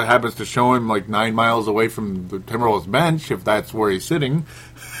camera happens to show him like 9 miles away from the Timberwolves bench, if that's where he's sitting.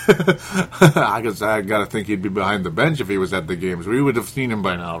 I guess I got to think he'd be behind the bench if he was at the games. We would have seen him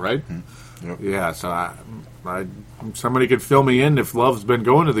by now, right? Mm-hmm. Yep. Yeah, so somebody could fill me in if Love's been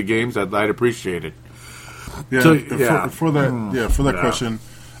going to the games. I'd appreciate it. Yeah, so, for that question,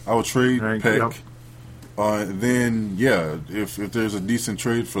 I would trade Peck. Then, if there's a decent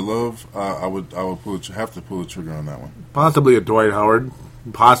trade for Love, I would have to pull the trigger on that one. Possibly a Dwight Howard,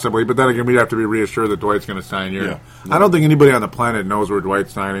 possibly, but then again, we'd have to be reassured that Dwight's going to sign here. Yeah. I don't think anybody on the planet knows where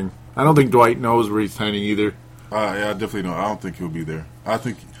Dwight's signing. I don't think Dwight knows where he's signing either. I definitely don't. I don't think he'll be there. I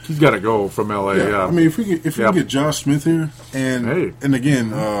think he's got to go from LA. Yeah. I mean, if we can get Josh Smith here, and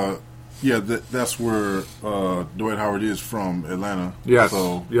again. That's where Dwight Howard is from, Atlanta. Yes.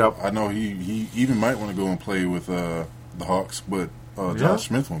 So I know he even might want to go and play with the Hawks, but Josh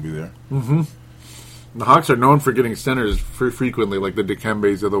Smith won't be there. Mm-hmm. The Hawks are known for getting centers frequently, like the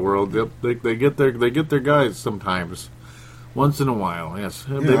Dikembes of the world. They get their guys sometimes, once in a while. Yes,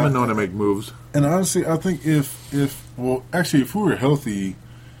 they've been known to make moves. And honestly, I think if we were healthy,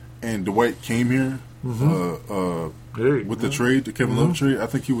 and Dwight came here. With the trade, the Kevin Love trade, I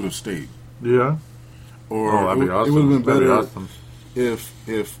think he would have stayed. Yeah. Or that'd be awesome. It would have been better awesome.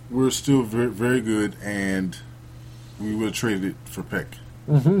 if we're still very, very good and we would have traded it for Peck.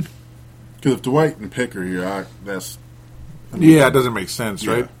 Mm-hmm. Because if Dwight and Peck are here, it doesn't make sense,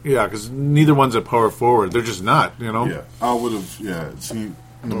 right? Yeah, because neither one's a power forward. They're just not, Yeah, I would have,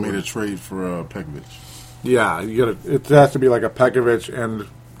 made a trade for Pekovic. Yeah, it has to be like a Pekovic and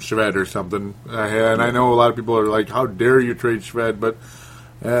Shved or something. And I know a lot of people are like, how dare you trade Shved? But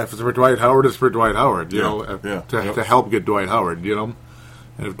if it's for Dwight Howard, it's for Dwight Howard, to help get Dwight Howard,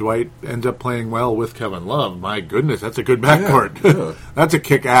 And if Dwight ends up playing well with Kevin Love, my goodness, that's a good backcourt. Yeah. That's a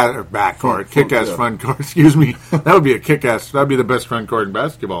kick-ass backcourt, kick-ass front court. Excuse me. That would be a kick-ass. That'd be the best front court in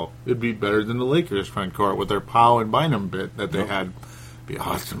basketball. It'd be better than the Lakers' front court with their Powell and Bynum bit that they had. Be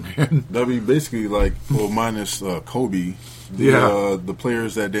awesome, man. That'd be basically like, well, minus Kobe, the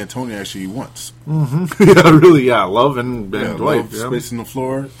players that D'Antoni actually wants. Mm-hmm. Yeah, really, yeah. Love and Dwight. Love, spacing the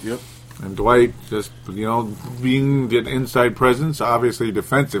floor, yep. And Dwight just, being the inside presence, obviously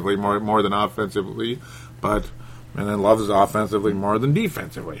defensively more than offensively, and then Love is offensively more than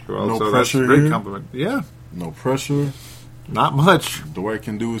defensively. Well, no so pressure that's a great here. compliment. Yeah. No pressure. Not much. Dwight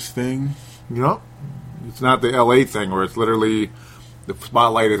can do his thing. It's not the LA thing where it's literally the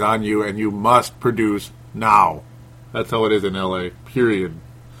spotlight is on you and you must produce now. That's how it is in LA, period.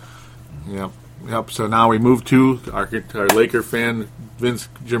 Yep. So now we move to our Laker fan, Vince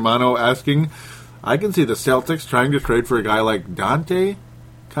Germano, asking, I can see the Celtics trying to trade for a guy like Dante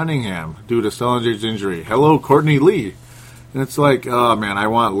Cunningham due to Sullinger's injury. Hello, Courtney Lee. And it's like, oh, man, I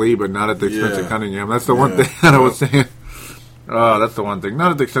want Lee, but not at the expense of Cunningham. That's the one thing that I was saying. That's the one thing. Not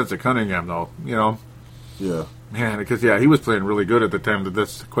at the expense of Cunningham, though. Yeah. Man, because, he was playing really good at the time that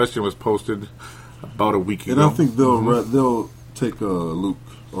this question was posted about a week ago. And I think they'll take Luke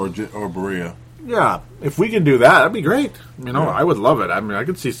or Berea. Yeah, if we can do that, that'd be great. I would love it. I mean, I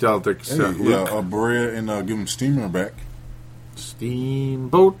could see Celtics. Berea and give him Steamer back.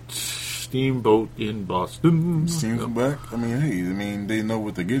 Steamboat in Boston. Steam's back. I mean, they know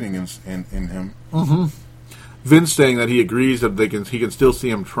what they're getting in him. Mm-hmm. Vince saying that he agrees that he can still see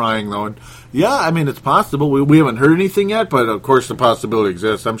him trying, though. And it's possible. We haven't heard anything yet, but of course the possibility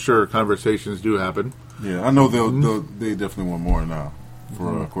exists. I'm sure conversations do happen. Yeah, I know they definitely want more now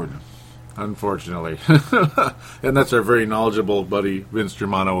for Courtney. Unfortunately. And that's our very knowledgeable buddy, Vince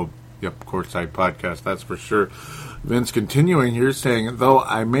Germano, Courtside Podcast, that's for sure. Vince continuing here saying, though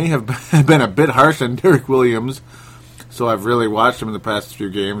I may have been a bit harsh on Derek Williams, so I've really watched him in the past few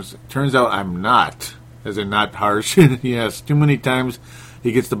games. Turns out I'm not, as in not harsh. Yes, too many times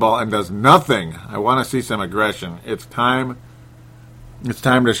he gets the ball and does nothing. I want to see some aggression. It's time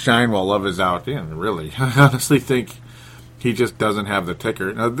to shine while Love is out. Yeah, really. I honestly think he just doesn't have the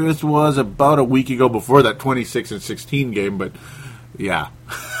ticker. Now, this was about a week ago before that 26-16 game, but yeah.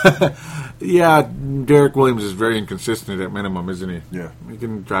 Derek Williams is very inconsistent at minimum, isn't he? Yeah. He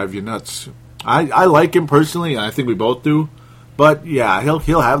can drive you nuts. I like him personally, and I think we both do. But, he'll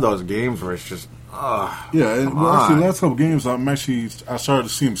have those games where it's just, actually, last couple games, I started to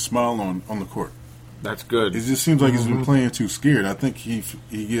see him smile on the court. That's good. It just seems like he's been playing too scared. I think he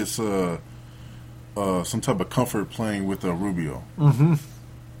gets some type of comfort playing with Rubio. Mm-hmm.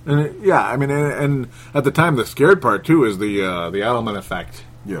 And and at the time, the scared part too is the Adelman effect.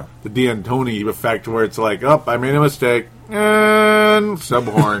 Yeah, the D'Antoni effect, where it's like, I made a mistake, and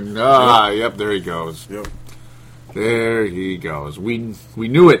subhorn. Yep, there he goes. Yep, there he goes. We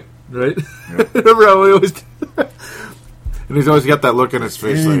knew it, right? Yep. Remember how we always. And he's always got that look in his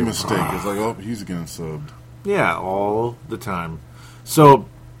face. Any like, mistake, it's like, he's getting subbed. Yeah, all the time. So.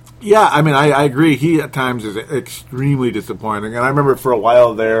 Yeah, I agree. He at times is extremely disappointing. And I remember for a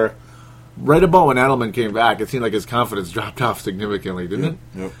while there, right about when Adelman came back, it seemed like his confidence dropped off significantly, didn't it?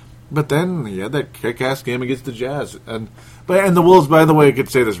 Yep. But then he had that kick-ass game against the Jazz. And the Wolves, by the way, I could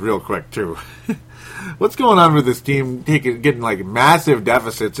say this real quick, too. What's going on with this team getting like massive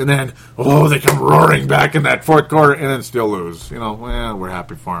deficits, and then, they come roaring back in that fourth quarter and then still lose. We're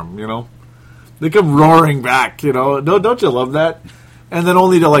happy for them, They come roaring back, Don't you love that? And then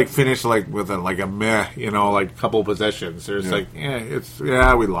only to finish with a meh, couple possessions. There's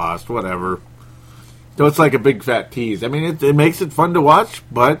we lost, whatever. So it's like a big fat tease. It makes it fun to watch,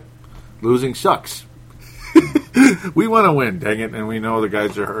 but losing sucks. We want to win, dang it, and we know the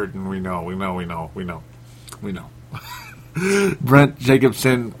guys are hurt, and we know. Brent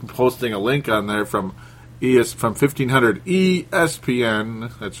Jacobson posting a link on there from 1500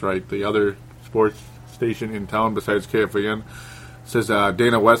 ESPN. That's right, the other sports station in town besides KFAN. Says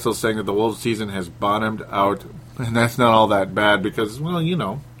Dana Wessel saying that the Wolves season has bottomed out, and that's not all that bad because,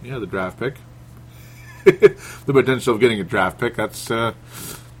 the draft pick. The potential of getting a draft pick, that's,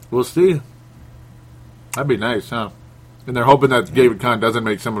 we'll see. That'd be nice, huh? And they're hoping that David Kahn doesn't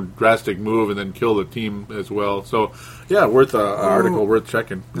make some drastic move and then kill the team as well. So, worth an article, worth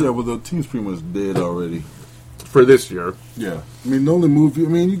checking. Yeah, well, the team's pretty much dead already. For this year. Yeah. The only move, you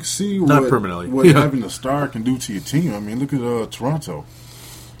can see not permanently. What having a star can do to your team. Look at Toronto.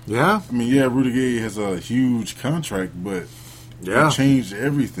 Yeah? Rudy Gay has a huge contract, but it changed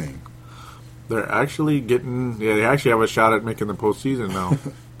everything. They're actually they actually have a shot at making the postseason now.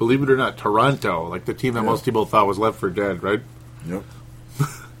 Believe it or not, Toronto, like the team that most people thought was left for dead, right? Yep.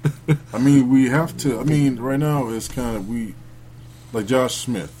 I mean, we have to. I mean, right now it's kind of like Josh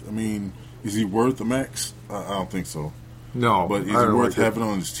Smith. I mean, is he worth the max? I don't think so. No, But is he worth having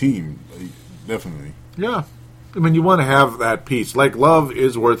on his team? Definitely. Yeah. I mean, you want to have that piece. Like, Love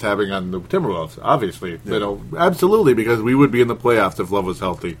is worth having on the Timberwolves, obviously. Yeah. You know, absolutely, because we would be in the playoffs if Love was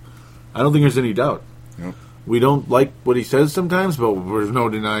healthy. I don't think there's any doubt. Yep. We don't like what he says sometimes, but there's no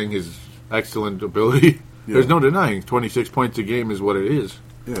denying his excellent ability. Yeah. There's no denying 26 points a game is what it is.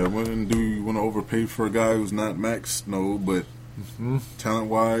 Yeah, do you want to overpay for a guy who's not max? No, but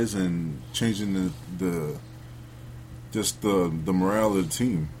talent-wise and changing the morale of the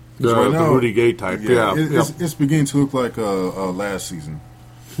team. The Rudy Gay type, yeah. It's beginning to look like last season,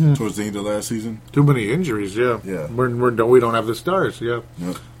 towards the end of last season. Too many injuries, yeah. Yeah. We don't have the stars, yeah. Yep.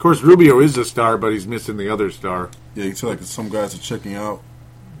 Of course, Rubio is a star, but he's missing the other star. Yeah, you tell like some guys are checking out.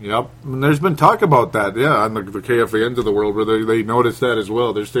 Yep, and there's been talk about that, yeah, on the KFANs of the world, where they notice that as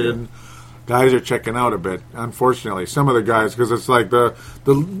well. They're saying guys are checking out a bit, unfortunately. Some of the guys, because it's like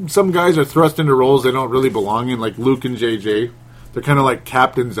some guys are thrust into roles they don't really belong in, like Luke and JJ. They're kind of like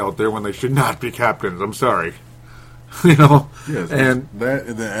captains out there when they should not be captains. I'm sorry. You know? Yes, and then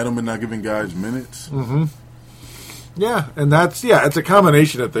Edelman not giving guys minutes. Mm-hmm. Yeah, and it's a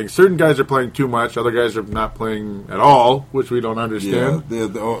combination of things. Certain guys are playing too much, other guys are not playing at all, which we don't understand. Yeah,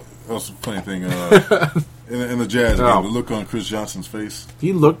 that's a funny thing. In the Jazz game, the look on Chris Johnson's face.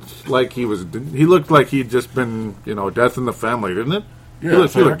 He looked like he looked like he'd just been, death in the family, didn't it? Yeah, I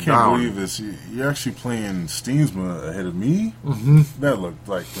can't believe this. You're actually playing Steensma ahead of me? Mm-hmm. That looked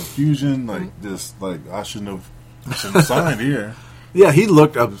like confusion, I shouldn't have signed here. Yeah, he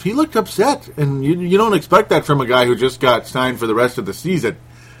looked upset, and you don't expect that from a guy who just got signed for the rest of the season.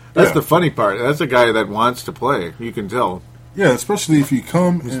 That's the funny part. That's a guy that wants to play. You can tell. Yeah, especially if you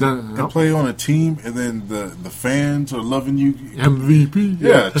come and play on a team, and then the fans are loving you. MVP.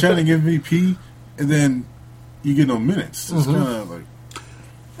 Yeah, chanting MVP, and then you get no minutes. It's kind of like.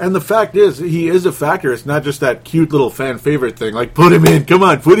 And the fact is, he is a factor. It's not just that cute little fan favorite thing, like, put him in, come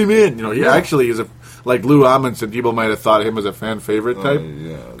on, put him in. He actually is like Lou Amundsen, people might have thought him as a fan favorite type.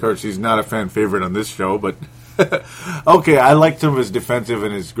 Yeah. Of course, he's not a fan favorite on this show, but okay, I like some of his defensive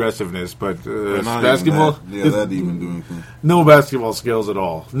and his aggressiveness, but basketball, that didn't even do anything. No basketball skills at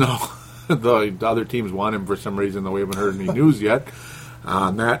all. No, the other teams want him for some reason, though we haven't heard any news yet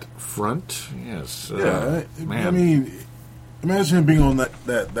on that front. Yes, man. I mean, imagine him being on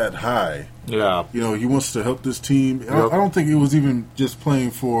that high. Yeah. He wants to help this team. Yep. I don't think it was even just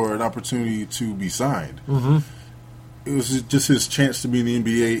playing for an opportunity to be signed. Mm-hmm. It was just his chance to be in the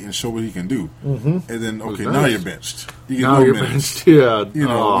NBA and show what he can do. Mm-hmm. And then, now you're benched. You get no minutes. Benched, yeah.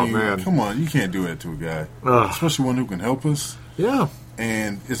 Man. Come on, you can't do that to a guy. Especially one who can help us. Yeah.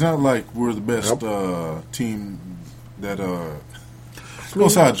 And it's not like we're the best team that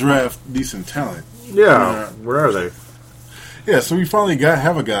knows how to draft decent talent. Yeah. Where are they? Yeah, so we finally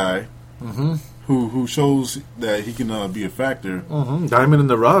have a guy who shows that he can be a factor. Mm-hmm. Diamond in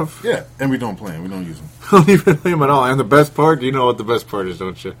the rough. Yeah, and we don't play him. We don't use him. Don't even play him at all. And the best part, you know what the best part is,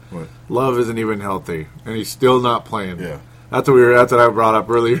 don't you? What? Love isn't even healthy, and he's still not playing. Yeah. That's what I brought up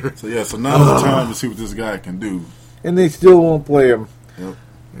earlier. So now's the time to see what this guy can do. And they still won't play him. Yep.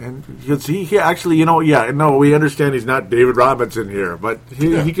 And because he actually, we understand he's not David Robinson here, but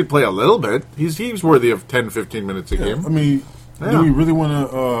he could play a little bit. He's worthy of 10, 15 minutes a game. I mean, do we really want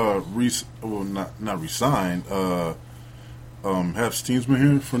to not resign? Have Steensma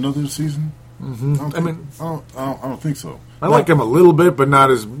here for another season? Mm-hmm. I don't think so. I like him a little bit, but not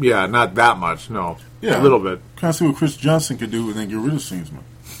that much. No, a little bit. Kind of see what Chris Johnson could do, and then get rid of Steensma.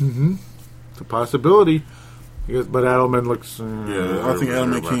 Mm-hmm. It's a possibility. But Edelman looks. I think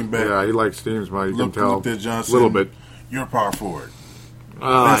Edelman came back. Yeah, he likes Steensma. You can tell at Johnson, a little bit. You're a power forward.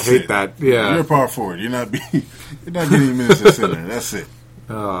 I hate that. Yeah, you're a power forward. You're not getting minutes at center. That's it.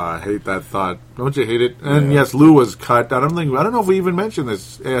 I hate that thought. Don't you hate it? And yes, Lou was cut. I don't know if we even mentioned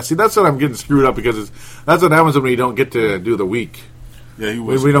this. Yeah, see, that's what I'm getting screwed up because that's what happens when we don't get to do the week. Yeah, he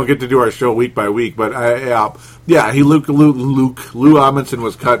was. We don't get to do our show week by week. But Lou Amundsen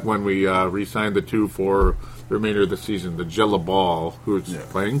was cut when we re-signed the two for the remainder of the season. The Jella Ball, who's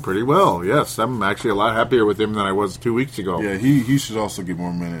playing pretty well. Yes, I'm actually a lot happier with him than I was 2 weeks ago. Yeah, he should also get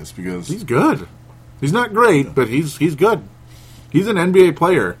more minutes because he's good. He's not great, but he's good. He's an NBA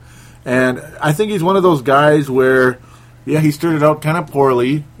player, and I think he's one of those guys where, he started out kind of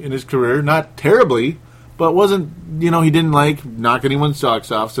poorly in his career, not terribly, but wasn't, he didn't knock anyone's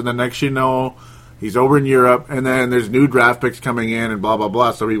socks off. So the next he's over in Europe, and then there's new draft picks coming in, and blah blah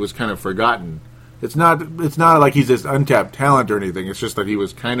blah. So he was kind of forgotten. It's not like he's this untapped talent or anything. It's just that he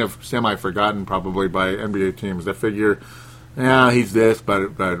was kind of semi-forgotten probably by NBA teams. They figure, yeah, he's this,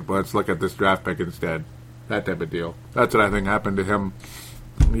 but let's look at this draft pick instead. That type of deal. That's what I think happened to him.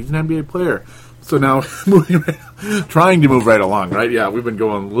 He's an NBA player. So now, trying to move right along, right? Yeah, we've been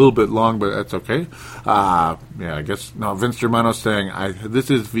going a little bit long, but that's okay. Yeah, I guess, now Vince Germano's saying, this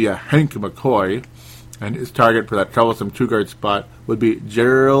is via Hank McCoy, and his target for that troublesome two-guard spot would be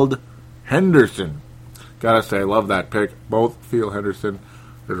Gerald Henderson. Gotta say, I love that pick. Both feel Henderson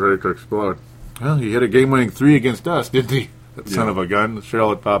is ready to explode. Well, he hit a game-winning 3 against us, didn't he? That son of a gun, the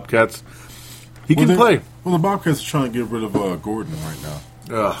Charlotte Bobcats. He can play. Well, the Bobcats are trying to get rid of Gordon right now.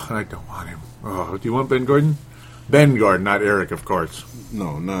 Ugh, I don't want him. Oh, do you want Ben Gordon? Ben Gordon, not Eric, of course.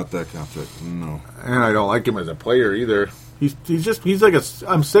 No, not that contract. No. And I don't like him as a player either. He's like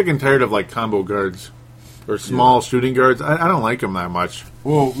I'm sick and tired of like combo guards or small shooting guards. I don't like him that much.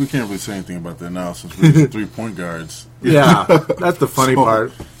 Well, we can't really say anything about that now since we're 3-point guards. Yeah, that's the funny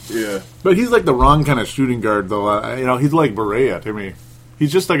part. Yeah, but he's like the wrong kind of shooting guard, though. He's like Barea to me.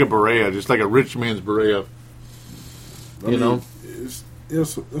 He's just like a Barea, just like a rich man's Barea. You know.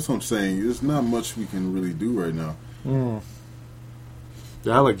 That's what I'm saying. There's not much we can really do right now.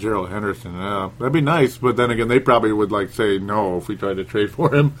 Yeah, I like Gerald Henderson. That'd be nice, but then again, they probably would say no if we tried to trade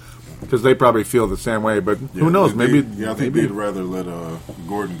for him because they probably feel the same way. But who knows? I think they'd rather let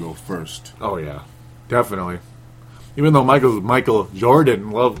Gordon go first. Oh yeah, definitely. Even though Michael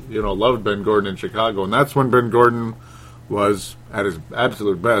Jordan loved Ben Gordon in Chicago, and that's when Ben Gordon was at his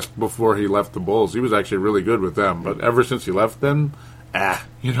absolute best before he left the Bulls. He was actually really good with them, but ever since he left them.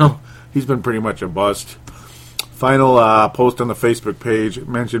 He's been pretty much a bust. Final post on the Facebook page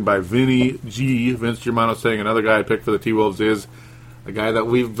mentioned by Vinny G. Vince Germano saying another guy I picked for the T-Wolves is a guy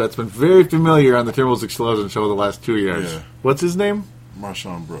that's been very familiar on the Timberwolves Explosion show the last 2 years. Yeah. What's his name?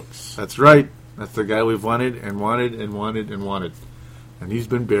 Marshawn Brooks. That's right. That's the guy we've wanted and wanted and wanted and wanted. And he's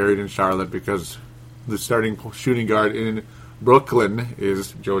been buried in Charlotte because the starting shooting guard in Brooklyn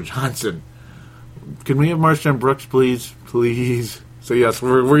is Joe Johnson. Can we have Marshawn Brooks, please? Please. So yes,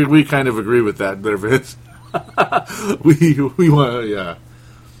 we kind of agree with that. There, Vince. we want, yeah.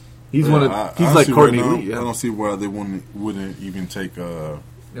 He's like Courtney Lee. Yeah. I don't see why they wouldn't even take at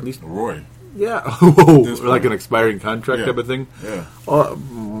least Roy. Yeah, like an expiring contract type of thing. Yeah, or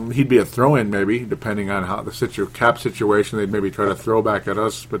he'd be a throw-in maybe, depending on how the cap situation. They'd maybe try to throw back at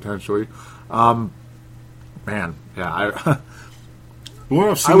us potentially. Man, yeah. What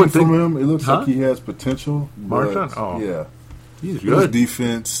I've seen from him, it looks like he has potential. Marshawn? Oh. Yeah. He's good. His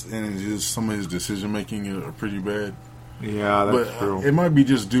defense and just some of his decision-making are pretty bad. Yeah, that's true. It might be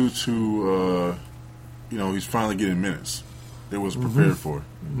just due to, he's finally getting minutes that was prepared for.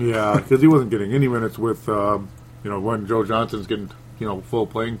 Yeah, because he wasn't getting any minutes with, when Joe Johnson's getting, full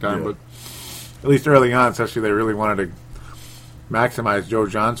playing time. But at least early on, especially, they really wanted to maximize Joe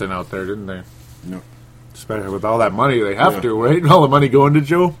Johnson out there, didn't they? No. Especially with all that money, they have to, right? All the money going to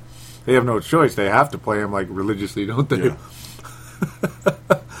Joe, they have no choice. They have to play him religiously, don't they? Yeah.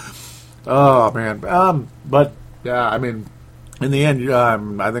 Oh man, but yeah, I mean, in the end,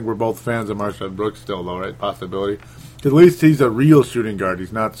 I think we're both fans of Marshawn Brooks still, though, right? Possibility. At least he's a real shooting guard.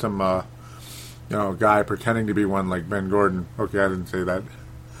 He's not some guy pretending to be one like Ben Gordon. Okay, I didn't say that.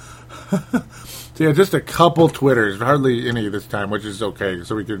 So yeah, just a couple Twitters, hardly any this time, which is okay.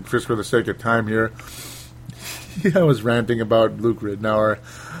 So we can, just for the sake of time here. I was ranting about Luke Ridnour.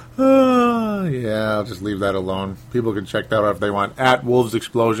 Yeah, I'll just leave that alone. People can check that out if they want. At Wolves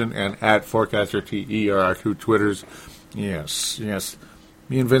Explosion and at Forecaster TE are our two Twitters. Yes.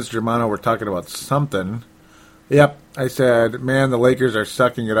 Me and Vince Germano were talking about something. Yep, I said, man, the Lakers are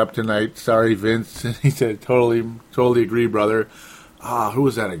sucking it up tonight. Sorry, Vince. He said, totally agree, brother. Who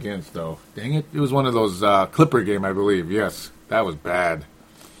was that against, though? Dang it. It was one of those Clipper game, I believe. Yes, that was bad.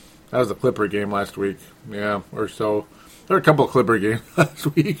 That was the Clipper game last week. Yeah, or so. There were a couple of Clipper games last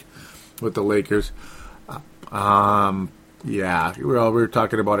week with the Lakers. Yeah, we were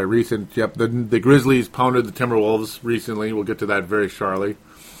talking about a recent. Yep, the Grizzlies pounded the Timberwolves recently. We'll get to that very shortly.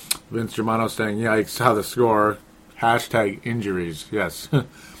 Vince Germano saying, "Yikes! Saw the score." # injuries. Yes.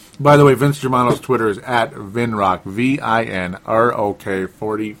 By the way, Vince Germano's Twitter is at Vinrock, VINROK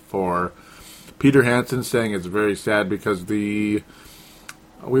 44. Peter Hansen saying it's very sad because we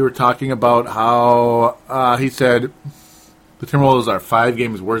were talking about how he said the Timberwolves are 5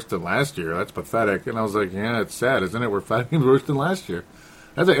 games worse than last year. That's pathetic. And I was like, yeah, it's sad, isn't it? We're 5 games worse than last year.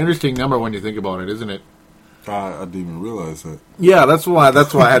 That's an interesting number when you think about it, isn't it? I didn't even realize that. Yeah, that's why I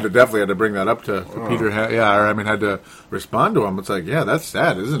definitely had to bring that up to Peter. Had to respond to him. It's like, yeah, that's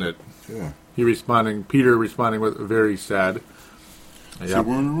sad, isn't it? Yeah. Peter responding with very sad. So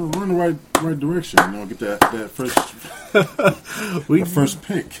we're in the right direction. Get that first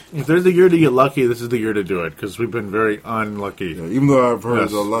pick. If there's a year to get lucky, this is the year to do it because we've been very unlucky. Yeah, even though I've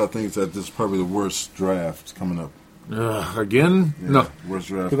heard a lot of things that this is probably the worst draft coming up. Again? Yeah, no, worst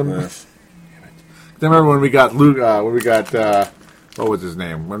draft class. I remember when we got Luke. What was his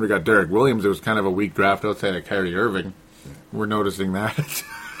name? When we got Derek Williams, it was kind of a weak draft outside of Kyrie Irving. We're noticing that.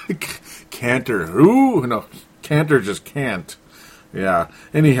 Cantor, who? No, Cantor just can't. Yeah.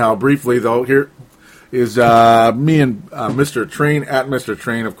 Anyhow, briefly though, here is me and Mr. Train at Mr.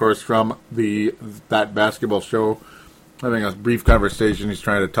 Train, of course, from that basketball show, having a brief conversation. He's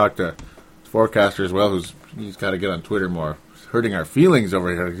trying to talk to his forecaster as well. He's got to get on Twitter more. It's hurting our feelings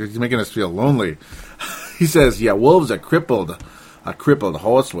over here. He's making us feel lonely. He says, "Yeah, Wolves are crippled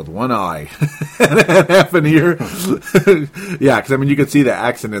horse with one eye and half an ear." Yeah, because you can see the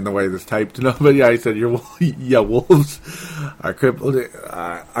accent in the way this typed. No, but yeah, he said, Wolves are crippled.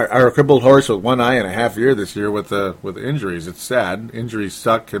 Are a crippled horse with one eye and a half ear this year with injuries. It's sad. Injuries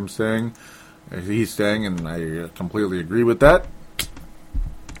suck. He's saying, and I completely agree with that.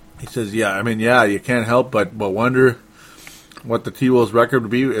 He says, you can't help but wonder what the T-Wolves record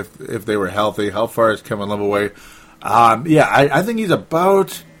would be if they were healthy. How far is Kevin Love away? I think he's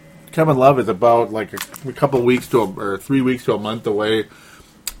about. Kevin Love is about like a couple weeks or 3 weeks to a month away,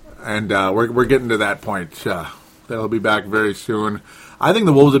 and we're getting to that point. They'll be back very soon. I think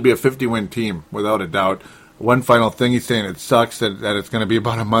the Wolves would be a 50-win team without a doubt. One final thing, he's saying it sucks that it's going to be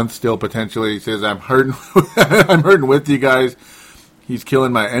about a month still potentially. He says I'm hurting, I'm hurting with you guys. He's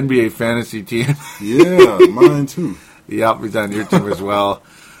killing my NBA fantasy team. Yeah, mine too. Yep, he's on your team as well.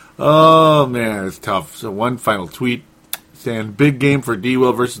 Oh, man, it's tough. So one final tweet saying, big game for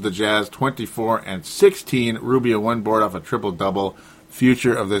D-Will versus the Jazz, 24-16. Rubio one board off a triple-double.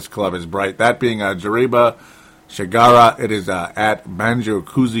 Future of this club is bright. That being Jareba Shagara. It is at Banjo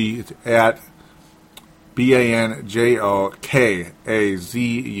Kuzi. It's at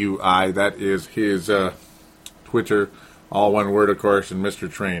BANJOKAZUI. That is his Twitter. All one word, of course, and Mr.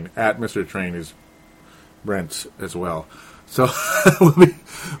 Train. At Mr. Train is Brent's as well. So,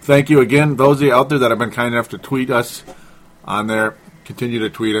 thank you again, those of you out there that have been kind enough to tweet us on there. Continue to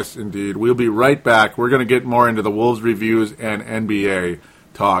tweet us, indeed. We'll be right back. We're going to get more into the Wolves reviews and NBA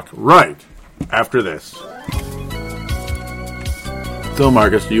talk right after this. So,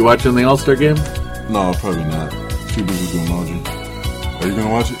 Marcus, are you watching the All-Star game? No, probably not. Too busy doing laundry. Are you going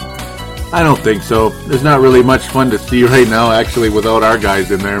to watch it? I don't think so. There's not really much fun to see right now, actually, without our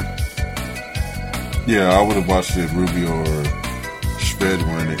guys in there. Yeah, I would have watched it if Rubio or Shved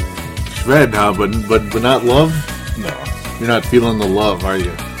were in it. Shved, huh? But not Love? No. You're not feeling the love, are you?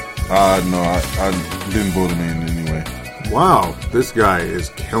 No, I didn't vote him in anyway. Wow, this guy is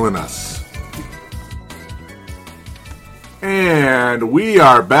killing us. And we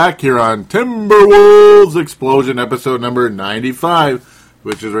are back here on Timberwolves Explosion, episode number 95.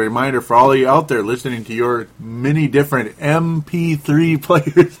 Which is a reminder for all of you out there listening to your many different MP3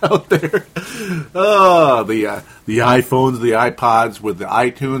 players out there. Oh, the iPhones, the iPods with the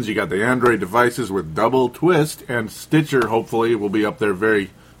iTunes. You got the Android devices with Double Twist, and Stitcher hopefully will be up there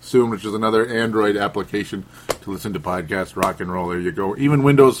very soon, which is another Android application to listen to podcasts, rock and roll. There you go. Even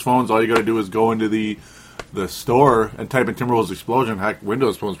Windows phones, all you got to do is go into the store and type in Timberwolves Explosion. Heck,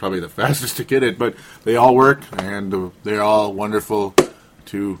 Windows phone's probably the fastest to get it, but they all work, and they're all wonderful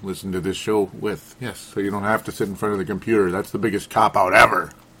to listen to this show with. Yes, so you don't have to sit in front of the computer. That's the biggest cop-out ever.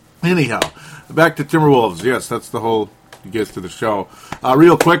 Anyhow, back to Timberwolves. Yes, that's the whole gist of the show.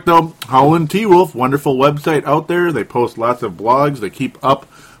 Real quick, though, Howlin' T-Wolf, wonderful website out there. They post lots of blogs. They keep up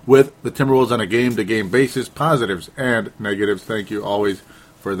with the Timberwolves on a game-to-game basis, positives and negatives. Thank you always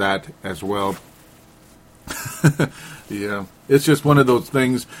for that as well. Yeah, it's just one of those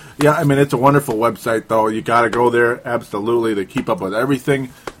things. Yeah, I mean, it's a wonderful website, though. You got to go there. Absolutely. They keep up with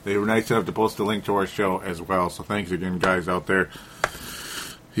everything. They were nice enough to post a link to our show as well. So thanks again, guys out there.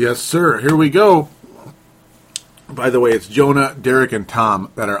 Yes, sir. Here we go. By the way, it's Jonah, Derek, and Tom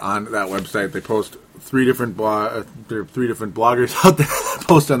that are on that website. They post three different bloggers out there that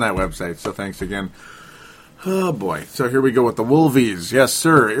post on that website. So thanks again. Oh, boy. So here we go with the Wolvies. Yes,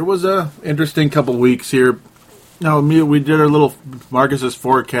 sir. It was a interesting couple weeks here. Now, we did our little Marcus's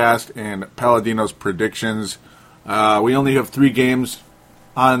forecast and Palladino's predictions. We only have 3 games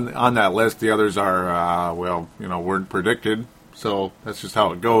on that list. The others are, weren't predicted. So that's just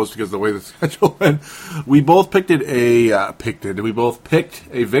how it goes because the way the schedule went. We both picked a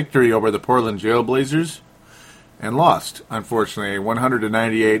victory over the Portland Trailblazers and lost, unfortunately,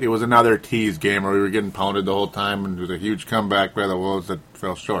 100-98. It was another tease game where we were getting pounded the whole time, and it was a huge comeback by the Wolves that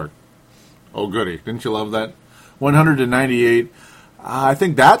fell short. Oh, goody. Didn't you love that? 100-98. I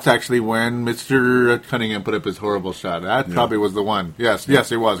think that's actually when Mr. Cunningham put up his horrible shot. That probably was the one. Yes,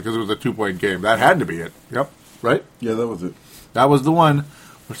 it was, because it was a 2-point game. That had to be it. Yep. Right? Yeah, that was it. That was the one.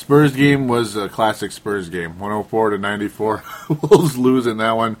 The Spurs game was a classic Spurs game. 104-94. Wolves lose in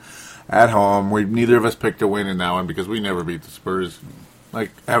that one at home. Neither of us picked a win in that one because we never beat the Spurs,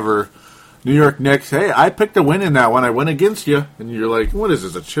 like, ever. New York Knicks, hey, I picked a win in that one. I went against you. And you're like, what is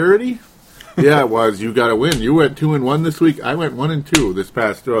this, a charity? Yeah, it was. You got to win. You went 2-1 this week. I went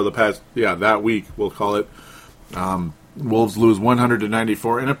 1-2 that week, we'll call it. Wolves lose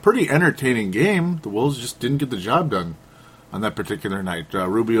 100-94 in a pretty entertaining game. The Wolves just didn't get the job done on that particular night.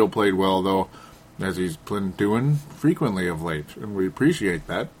 Rubio played well, though, as he's been doing frequently of late, and we appreciate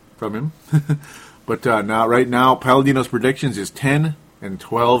that from him. But right now, Palladino's predictions is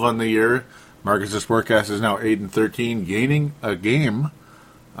 10-12 on the year. Marcus's forecast is now 8-13, gaining a game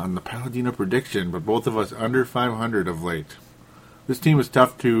on the Palladino prediction, but both of us under 500 of late. This team is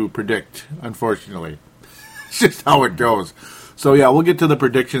tough to predict, unfortunately. It's just how it goes. So, yeah, we'll get to the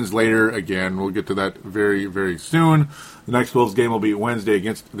predictions later again. We'll get to that very, very soon. The next Wolves game will be Wednesday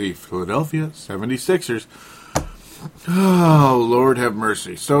against the Philadelphia 76ers. Oh, Lord have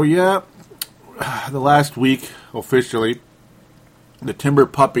mercy. So, yeah, the last week, officially, the Timber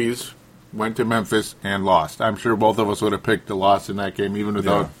Puppies went to Memphis and lost. I'm sure both of us would have picked the loss in that game, even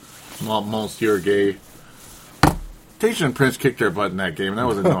without Monsieur Gay. Tayshaun Prince kicked their butt in that game. That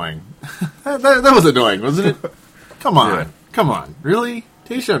was annoying. that was annoying, wasn't it? Come on. Yeah. Come on. Really?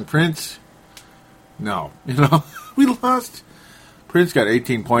 Tayshaun Prince? No. We lost. Prince got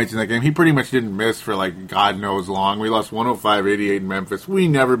 18 points in that game. He pretty much didn't miss for, like, God knows long. We lost 105-88 in Memphis. We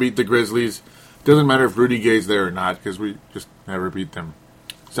never beat the Grizzlies. Doesn't matter if Rudy Gay's there or not, because we just never beat them.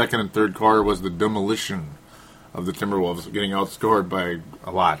 Second and third quarter was the demolition of the Timberwolves, getting outscored by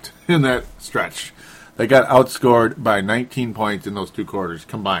a lot in that stretch. They got outscored by 19 points in those two quarters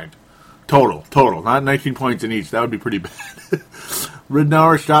combined. Total. Not 19 points in each. That would be pretty bad.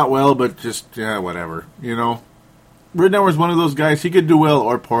 Ridnour shot well, but just, whatever. Ridnour is one of those guys. He could do well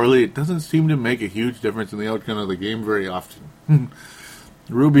or poorly. It doesn't seem to make a huge difference in the outcome of the game very often.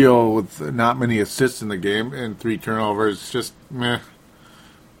 Rubio with not many assists in the game and 3 turnovers. Just, meh.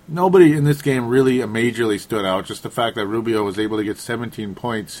 Nobody in this game really majorly stood out. Just the fact that Rubio was able to get 17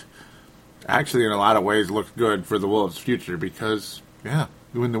 points actually in a lot of ways looked good for the Wolves' future because,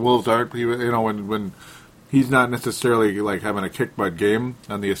 when the Wolves aren't, when he's not necessarily like having a kick butt game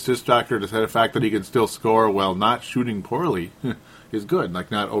on the assist factor, the fact that he can still score while not shooting poorly is good.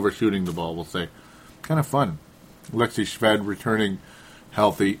 Like not overshooting the ball, we'll say. Kind of fun. Alexei Shved returning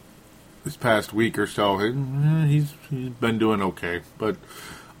healthy this past week or so. He's been doing okay, but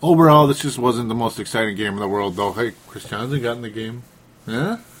overall, this just wasn't the most exciting game in the world, though. Hey, Chris Johnson got in the game.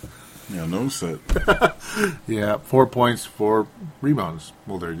 Yeah? Yeah, no set. 4 points, 4 rebounds.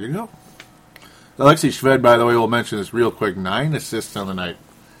 Well, there you go. Alexei Shved, by the way, we'll mention this real quick. 9 assists on the night.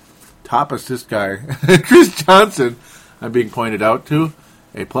 Top assist guy. Chris Johnson, I'm being pointed out to,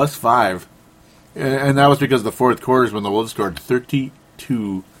 a +5. And that was because the fourth quarter is when the Wolves scored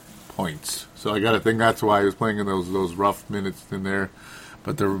 32 points. So I got to think that's why he was playing in those rough minutes in there.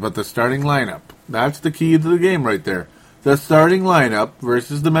 But the starting lineup, that's the key to the game right there. The starting lineup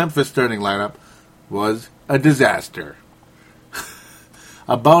versus the Memphis starting lineup was a disaster.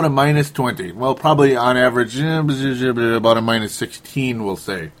 About a -20. Well, probably on average, about a -16, we'll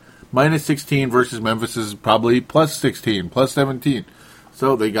say. -16 versus Memphis is probably +16, +17.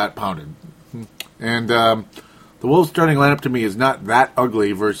 So they got pounded. And the Wolves starting lineup to me is not that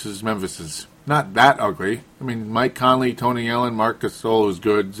ugly versus Memphis's. Not that ugly. I mean, Mike Conley, Tony Allen, Marc Gasol is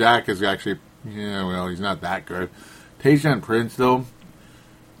good. Zach is actually, he's not that good. Tayshaun Prince, though.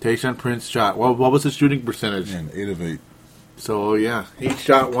 Tayshaun Prince shot. Well, what was his shooting percentage? 8 of 8. So, he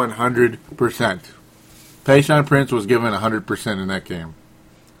shot 100%. Tayshaun Prince was given 100% in that game.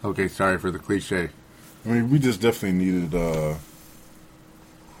 Okay, sorry for the cliche. I mean, we just definitely needed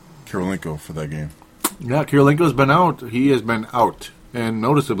Kirilenko for that game. Yeah, Kirilenko's been out. He has been out, and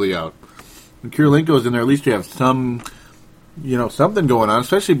noticeably out. When Kirilenko's in there, at least you have some, something going on,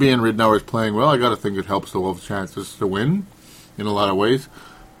 especially being Ridnour's playing well. I got to think it helps the Wolves' chances to win in a lot of ways.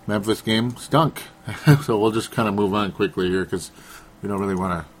 Memphis game stunk. So we'll just kind of move on quickly here because we don't really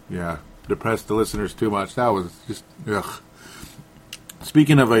want to, depress the listeners too much. That was just, ugh.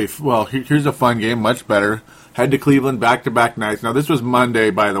 Speaking of here's a fun game, much better. Head to Cleveland back-to-back nights. Now, this was Monday,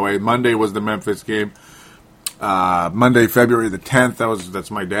 by the way. Monday was the Memphis game. Monday, February the 10th.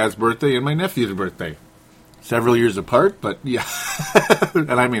 That's my dad's birthday and my nephew's birthday. Several years apart, but yeah.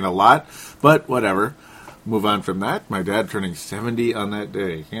 And I mean a lot, but whatever. Move on from that. My dad turning 70 on that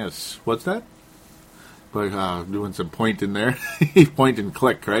day. Yes. What's that? by doing some pointing there. Point and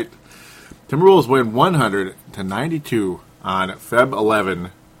click, right? Timberwolves win 100-92 on Feb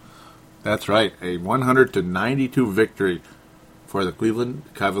 11. That's right, a 100-92 victory for the Cleveland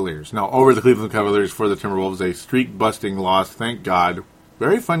Cavaliers. Now, over the Cleveland Cavaliers for the Timberwolves, a streak-busting loss, thank God.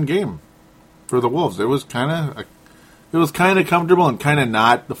 Very fun game for the Wolves. It was kind of comfortable and kind of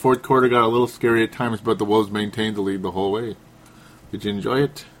not. The fourth quarter got a little scary at times, but the Wolves maintained the lead the whole way. Did you enjoy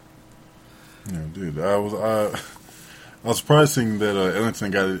it? Yeah, dude. I was surprised seeing that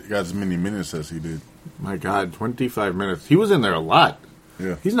Ellington got as many minutes as he did. My God, 25 minutes. He was in there a lot.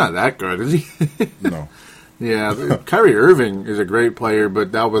 Yeah. He's not that good, is he? No. Yeah, Kyrie Irving is a great player,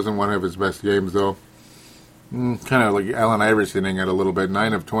 but that wasn't one of his best games, though. Kind of like Allen Iversoning it a little bit,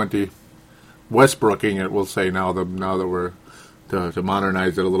 9 of 20. Westbrooking it, we'll say now that we're to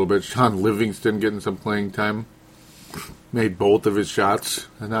modernize it a little bit. Sean Livingston getting some playing time. Made both of his shots,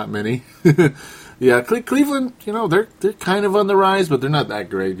 not many. Yeah, Cleveland, they're kind of on the rise, but they're not that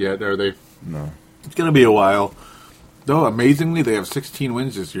great yet, are they? No. It's going to be a while. Though, amazingly, they have 16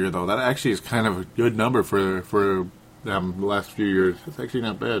 wins this year, though. That actually is kind of a good number for them the last few years. It's actually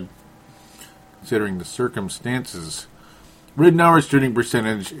not bad, considering the circumstances. Ridnour's shooting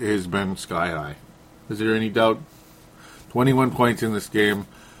percentage has been sky high. Is there any doubt? 21 points in this game.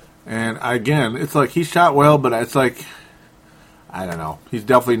 And, again, it's like he shot well, but it's like, I don't know. He's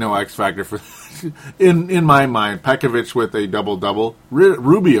definitely no X factor for in my mind. Pekovic with a double-double.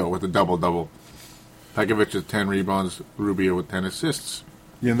 Rubio with a double-double. Pekovic with 10 rebounds, Rubio with 10 assists.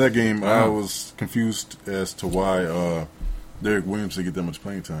 Yeah, in that game, I was confused as to why Derek Williams didn't get that much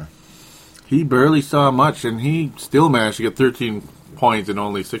playing time. He barely saw much, and he still managed to get 13 points in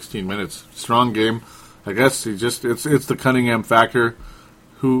only 16 minutes. Strong game. I guess it's the Cunningham factor,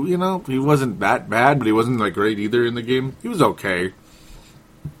 who, he wasn't that bad, but he wasn't great either in the game. He was okay.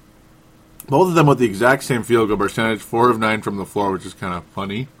 Both of them with the exact same field goal percentage, 4 of 9 from the floor, which is kind of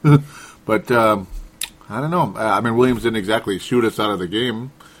funny. But, I don't know. Williams didn't exactly shoot us out of the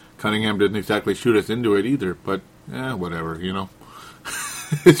game. Cunningham didn't exactly shoot us into it either. But, whatever,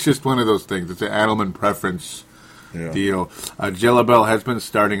 It's just one of those things. It's an Adelman preference deal. Jelabel has been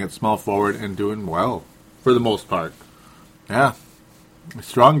starting at small forward and doing well, for the most part. Yeah.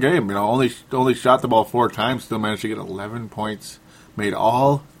 Strong game. Only shot the ball 4 times, still managed to get 11 points. Made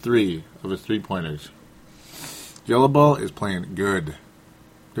all 3 of his 3-pointers. Jelabel is playing good.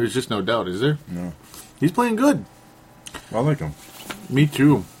 There's just no doubt, is there? No. He's playing good. I like him. Me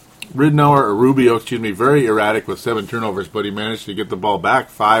too. Rubio, very erratic with 7 turnovers, but he managed to get the ball back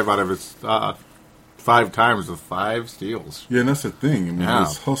 5 out of his 5 times with 5 steals. Yeah, and that's the thing.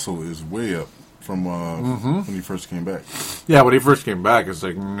 His hustle is way up from when he first came back. Yeah, when he first came back, it's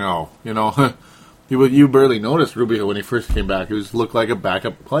like, no. You barely noticed Rubio when he first came back. He looked like a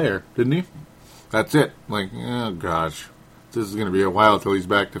backup player, didn't he? That's it. Oh, gosh. This is going to be a while till he's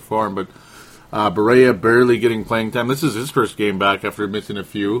back to form, but Barea barely getting playing time. This is his first game back after missing a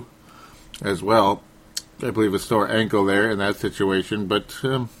few as well. I believe a sore ankle there in that situation, but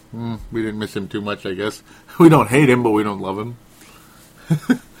we didn't miss him too much, I guess. We don't hate him, but we don't love him.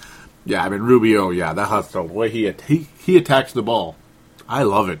 Yeah, Rubio, the hustle, the way he attacks the ball. I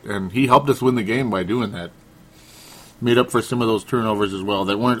love it, and he helped us win the game by doing that. Made up for some of those turnovers as well.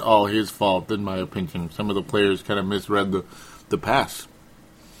 That weren't all his fault, in my opinion. Some of the players kind of misread the pass,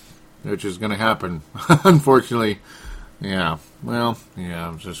 which is going to happen, unfortunately. Yeah,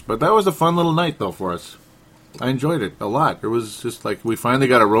 but that was a fun little night, though, for us. I enjoyed it a lot. It was just we finally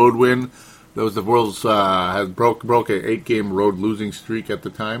got a road win. That was the world's broke a 8-game road losing streak at the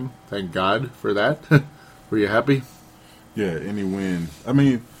time. Thank God for that. Were you happy? Yeah, any win. I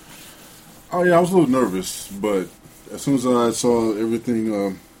was a little nervous, but as soon as I saw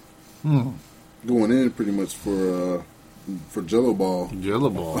everything going in, pretty much for Jello Ball. Jello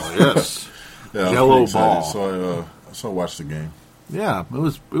Ball, yes. Yeah, Jello Ball. So I watched the game. Yeah, it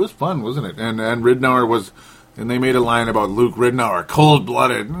was fun, wasn't it? And Ridnour was, and they made a line about Luke Ridnour,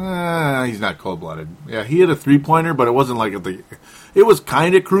 cold-blooded. He's not cold-blooded. Yeah, he had a 3-pointer, but it wasn't it was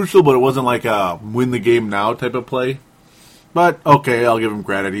kind of crucial, but it wasn't like a win-the-game-now type of play. But, okay, I'll give him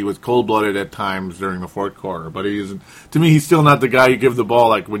credit. He was cold-blooded at times during the fourth quarter. But to me, he's still not the guy you give the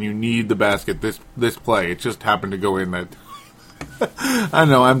ball when you need the basket this play. It just happened to go in that. I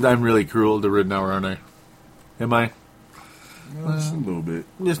know, I'm really cruel to Ridnour, aren't I? Am I? Just a little bit.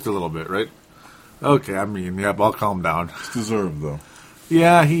 Just a little bit, right? Okay, I'll calm down. It's deserved, though.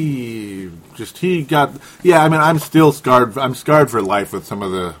 Yeah, I'm still scarred. I'm scarred for life with some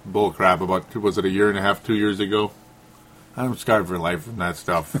of the bull crap about, was it a year and a half, 2 years ago? I'm scarred for life from that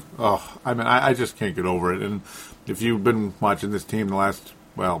stuff. I just can't get over it. And if you've been watching this team the last,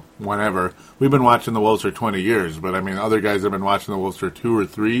 well, whenever. We've been watching the Wolves for 20 years, but I mean, other guys have been watching the Wolves for 2 or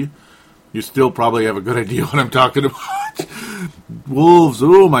 3. You still probably have a good idea what I'm talking about. Wolves,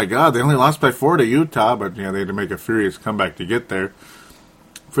 oh my God, they only lost by 4 to Utah, but they had to make a furious comeback to get there.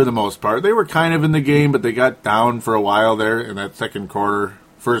 For the most part, they were kind of in the game, but they got down for a while there in that second quarter.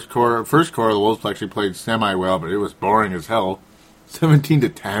 First quarter, the Wolves actually played semi well, but it was boring as hell.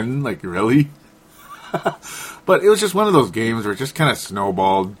 17-10, like really? But it was just one of those games where it just kind of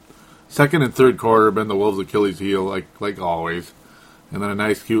snowballed. Second and third quarter been the Wolves' Achilles heel, like always. And then a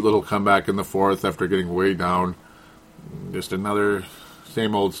nice, cute little comeback in the fourth after getting way down. Just another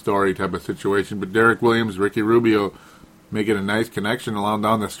same old story type of situation. But Derek Williams, Ricky Rubio making a nice connection along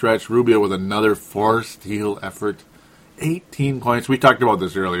down the stretch. Rubio with another 4-steal effort. 18 points. We talked about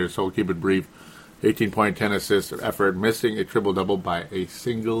this earlier, so we'll keep it brief. 18 point, 10 assist effort, missing a triple-double by a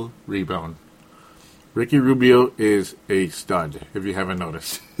single rebound. Ricky Rubio is a stud, if you haven't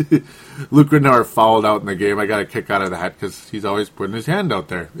noticed. Luke Ridnour fouled out in the game. I got a kick out of that because he's always putting his hand out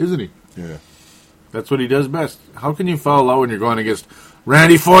there, isn't he? Yeah. That's what he does best. How can you foul out when you're going against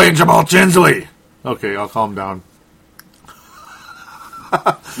Randy Foye and Jamal Tinsley? Okay, I'll calm down.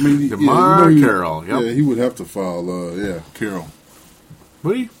 I mean, DeMar Carroll. Yep. Yeah, he would have to foul. Carroll.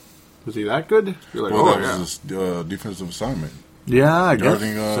 Would he? Was he that good? You're like, Well, that was his defensive assignment. Yeah, I guess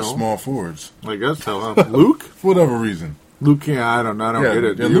Guarding so. small forwards. I guess so. Huh? Luke? For whatever reason. Luke, I don't get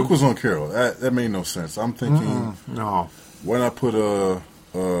it. Yeah, Luke was on Carroll. That made no sense. I'm thinking, no. Why not put a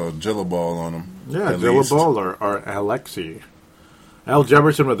Jello Ball on him? Yeah, Jello Ball or Alexi. Al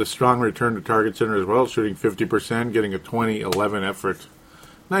Jefferson with a strong return to target center as well, shooting 50%, getting a 20-11 effort.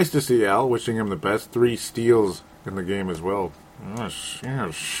 Nice to see Al, wishing him the best. 3 steals in the game as well.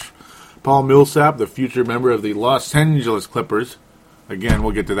 Yes. Paul Millsap, the future member of the Los Angeles Clippers. Again,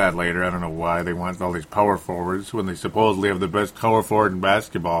 we'll get to that later. I don't know why they want all these power forwards when they supposedly have the best power forward in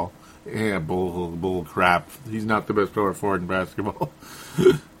basketball. Yeah, bull crap. He's not the best power forward in basketball.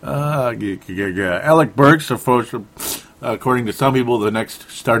 Alec Burks, according to some people, the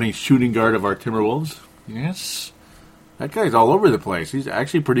next starting shooting guard of our Timberwolves. Yes. That guy's all over the place. He's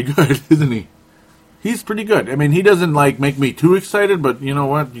actually pretty good, isn't he? He's pretty good. I mean, he doesn't, make me too excited, but you know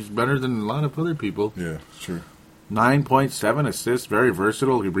what? He's better than a lot of other people. Yeah, sure. 9.7 assists, very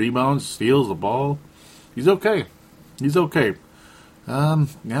versatile. He rebounds, steals the ball. He's okay. Yeah.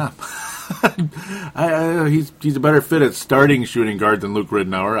 He's a better fit at starting shooting guard than Luke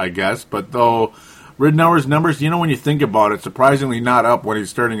Ridnour, I guess. But though Ridnour's numbers, when you think about it, surprisingly not up when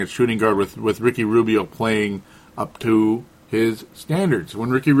he's starting at shooting guard with Ricky Rubio playing up to his standards. When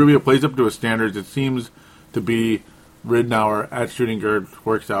Ricky Rubio plays up to his standards, it seems to be Ridnour at shooting guard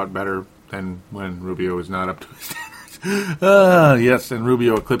works out better than when Rubio is not up to his standards. Yes, and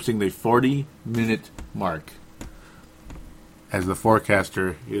Rubio eclipsing the 40-minute mark as the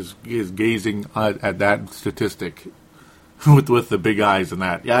forecaster is gazing at that statistic with the big eyes and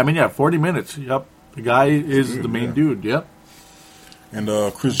that. Yeah, 40 minutes. Yep, the guy is the main dude. Yep.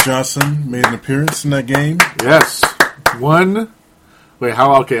 And Chris Johnson made an appearance in that game. Yes. Wait,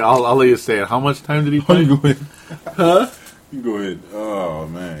 how? Okay, I'll let you say it. How much time did he play? You go ahead. Huh? You go ahead. Oh,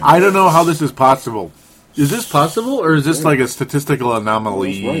 man. I don't know how this is possible. Is this possible, or is this like a statistical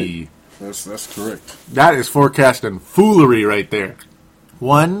anomaly? That's right. That's correct. That is forecasting foolery right there.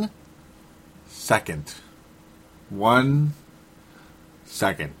 1 second. 1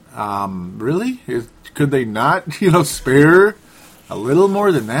 second. Really? Could they not, spare a little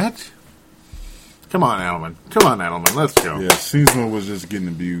more than that? Come on, Edelman. Let's go. Yeah, Seasman was just getting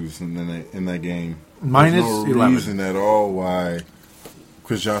abused in that game. Minus There's no 11. reason at all why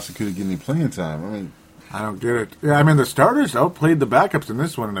Chris Johnson couldn't get any playing time. I don't get it. Yeah, the starters outplayed the backups in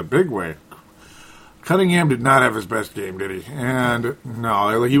this one in a big way. Cunningham did not have his best game, did he? And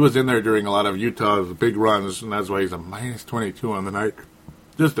no, he was in there during a lot of Utah's big runs, and that's why he's a minus 22 on the night.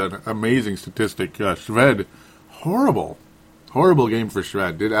 Just an amazing statistic. Shved, horrible game for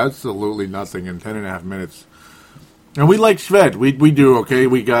Shved. Did absolutely nothing in 10.5 minutes. And we like Shved. We do, okay?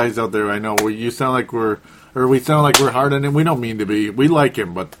 We guys out there, I know. We sound like we're hard on him. We don't mean to be. We like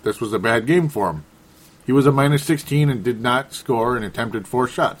him, but this was a bad game for him. He was a minus 16 and did not score and attempted 4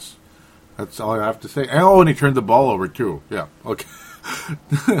 shots. That's all I have to say. And he turned the ball over, too. Yeah, okay.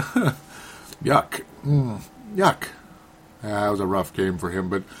 Yuck. Yuck. That was a rough game for him,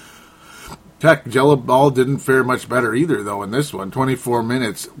 but Tech Jello Ball didn't fare much better either, though, in this one. 24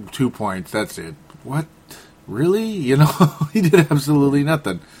 minutes, 2 points, that's it. What? Really? He did absolutely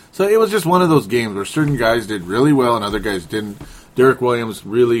nothing. So it was just one of those games where certain guys did really well and other guys didn't. Derek Williams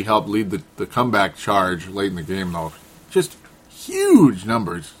really helped lead the comeback charge late in the game, though. Just huge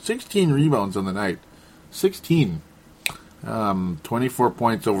numbers. 16 rebounds on the night. 16. 24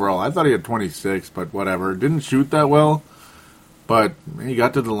 points overall. I thought he had 26, but whatever. Didn't shoot that well, but he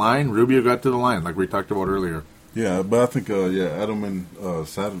got to the line. Rubio got to the line, like we talked about earlier. Yeah, but I think, Edelman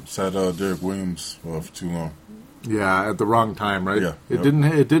sat Derek Williams for too long. Yeah, at the wrong time, right? Yeah. It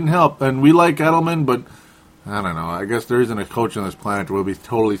didn't help. And we like Edelman, but I don't know. I guess there isn't a coach on this planet who will be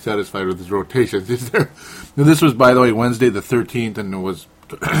totally satisfied with his rotations, is there? Now, this was, by the way, Wednesday the 13th, and it was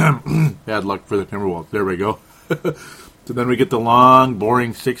bad luck for the Timberwolves. There we go. So then we get the long,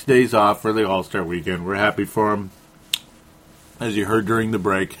 boring 6 days off for the All-Star weekend. We're happy for them, as you heard during the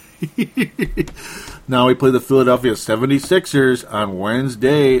break. Now we play the Philadelphia 76ers on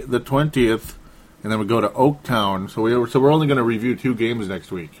Wednesday the 20th, and then we go to Oaktown. So we're only going to review 2 games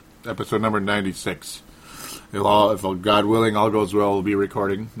next week, episode number 96. If God willing, all goes well, we'll be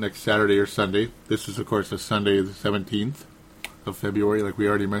recording next Saturday or Sunday. This is, of course, the Sunday the 17th of February, like we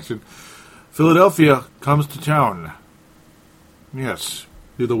already mentioned. Philadelphia comes to town. Yes.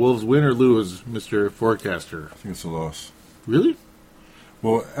 Do the Wolves win or lose, Mr. Forecaster? I think it's a loss. Really?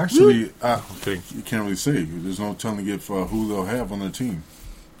 Well, actually, Okay. you can't really say. There's no telling if who they'll have on their team.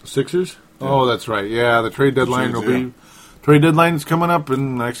 The Sixers? Yeah. Oh, that's right. Yeah, the trade deadline trades, will be... Trade deadline's coming up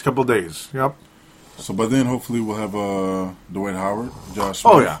in the next couple of days. Yep. So by then, hopefully, we'll have Dwight Howard, Josh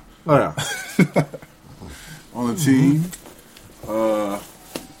Smith. Oh, yeah. On the team.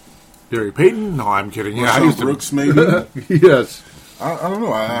 Gary Payton? No, I'm kidding. Yeah, Russell Brooks, maybe. Yes. I don't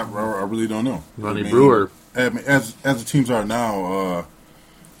know. I really don't know. Ronnie Brewer. I mean, as the teams are now,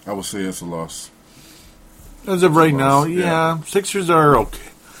 I would say it's a loss. As of right now, yeah. Sixers are okay.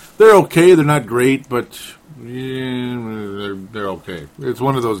 They're okay. They're not great, but yeah, they're okay. It's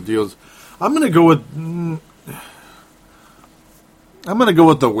one of those deals. I'm going to go with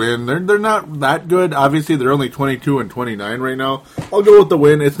the win. They're not that good. Obviously, they're only 22 and 29 right now. I'll go with the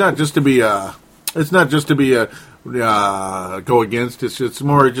win. It's not just to be go against. It's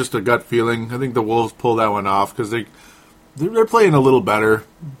more just a gut feeling. I think the Wolves pull that one off because they're playing a little better.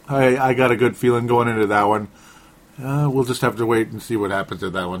 I got a good feeling going into that one. We'll just have to wait and see what happens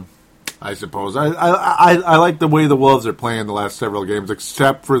at that one, I suppose. I like the way the Wolves are playing the last several games,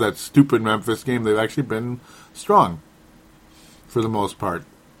 except for that stupid Memphis game. They've actually been strong for the most part.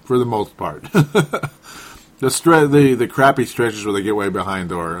 The crappy stretches where they get way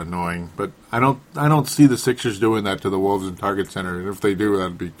behind are annoying, but I don't see the Sixers doing that to the Wolves in Target Center, and if they do,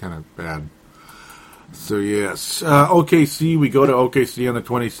 that'd be kind of bad. So yes, OKC. We go to OKC on the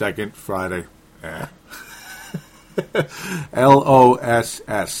 22nd, Friday. LOSS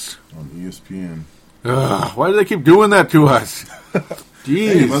on ESPN. Why do they keep doing that to us?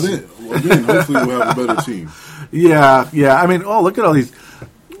 Jeez. Hey, again, hopefully we'll have a better team. Yeah. I mean, look at all these.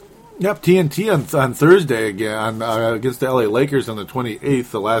 Yep, TNT on Thursday again against the LA Lakers on the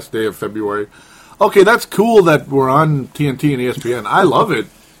 28th, the last day of February. Okay, that's cool that we're on TNT and ESPN. I love it.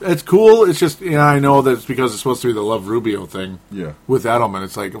 It's cool. It's just, I know that it's because it's supposed to be the Love Rubio thing. Yeah. With Edelman.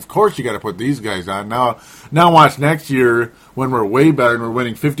 It's like, of course you got to put these guys on. Now watch next year when we're way better and we're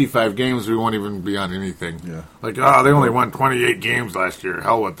winning 55 games, we won't even be on anything. Yeah. Like, they only won 28 games last year.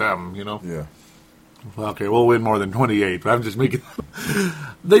 Hell with them, Yeah. Okay, we'll win more than 28, but I'm just making...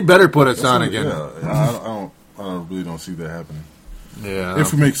 They better put us on again. Yeah, I really don't see that happening. Yeah.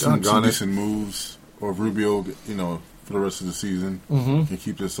 If we make some decent moves, or if Rubio, for the rest of the season, can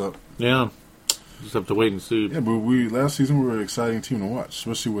keep this up. Yeah. Just have to wait and see. Yeah, but last season we were an exciting team to watch,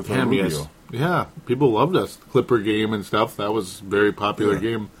 especially with Rubio. Yes. Yeah, people loved us. Clipper game and stuff. That was a very popular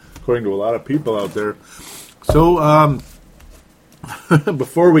game, according to a lot of people out there. So,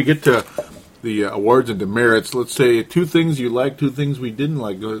 before we get to the awards and demerits, let's say 2 things you liked, 2 things we didn't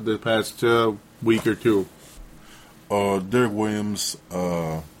like the past week or 2. Derek Williams'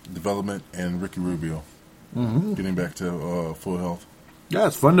 development and Ricky Rubio getting back to full health. Yeah,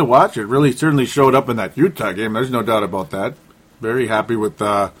 it's fun to watch. It really certainly showed up in that Utah game. There's no doubt about that. Very happy with,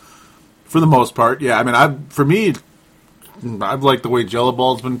 for the most part. Yeah, I mean, I've liked the way Jello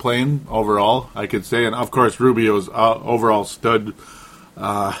Ball's been playing overall, I could say. And, of course, Rubio's overall stud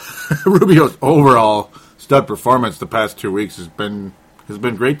performance the past 2 weeks has been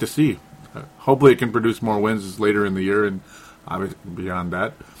great to see. Hopefully it can produce more wins later in the year and obviously beyond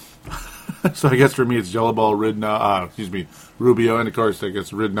that. So I guess for me it's Jello Ball, Rubio, and of course I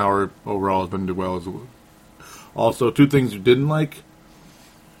guess Ridnour overall has been doing well as well. Also, 2 things you didn't like.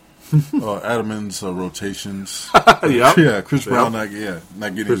 Edelman's rotations. Yep. Yeah, Chris Brown not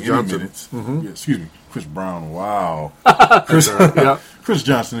getting Chris any Johnson. minutes. Yeah, excuse me, Chris Brown. Wow. Chris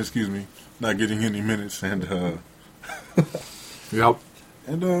Johnson, excuse me, not getting any minutes, and yep.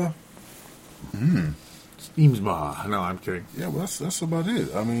 And Steamsma. No, I'm kidding. Yeah, well, that's about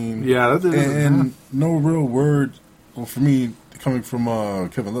it. I mean, yeah, and no real word Well, for me, coming from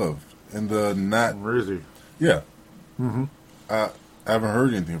Kevin Love and the not, Where is he? yeah, I haven't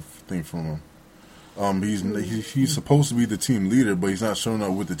heard anything from him. He's supposed to be the team leader, but he's not showing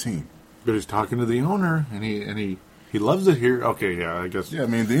up with the team. But he's talking to the owner, and he loves it here. Okay, yeah, I guess. Yeah, I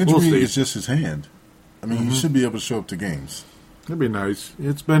mean, the injury is just his hand. I mean, he should be able to show up to games. That'd be nice.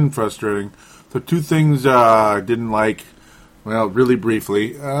 It's been frustrating. The two things I didn't like, well, really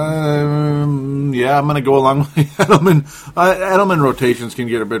briefly. I'm going to go along with Edelman. Edelman rotations can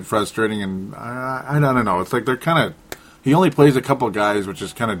get a bit frustrating, and I don't know. It's like they're kind of. He only plays a couple guys, which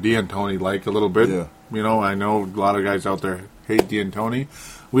is kind of D'Antoni-like a little bit. Yeah. You know, I know a lot of guys out there hate D'Antoni.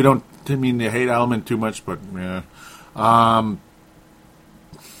 We don't mean they hate Edelman too much, but yeah.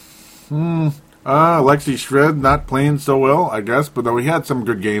 Alexi Shved not playing so well, I guess, but though he had some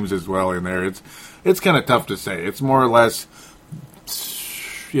good games as well in there. It's kind of tough to say. It's more or less,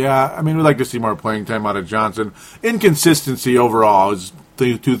 yeah. I mean, we'd like to see more playing time out of Johnson. Inconsistency overall is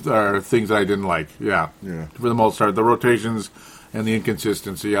two things that I didn't like. Yeah, for the most part, the rotations and the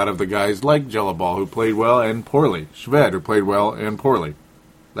inconsistency out of the guys like Gelabal, who played well and poorly. Shved, who played well and poorly.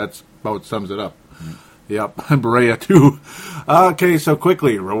 That's about sums it up. Yep, Berea too. Okay, so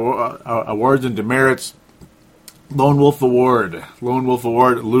quickly, awards and demerits. Lone Wolf Award, Ricky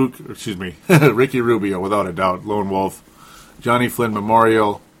Rubio, without a doubt. Lone Wolf. Johnny Flynn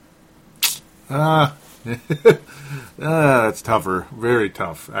Memorial. That's tougher, very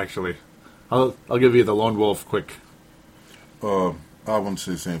tough, actually. I'll give you the Lone Wolf quick. I want to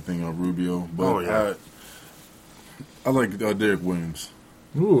say the same thing on Rubio, but I like Derek Williams.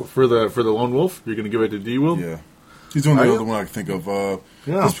 Ooh, for the Lone Wolf, you're going to give it to D. Will? Yeah, he's the only other one I can think of.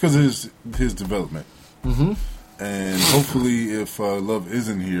 Just because of his development, and hopefully, if Love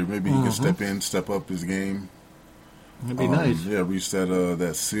isn't here, maybe he can step up his game. That'd be nice. Yeah, reach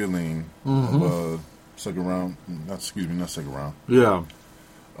that ceiling of second round. Not second round. Yeah.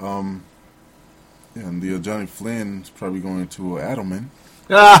 And the Johnny Flynn's probably going to Adelman.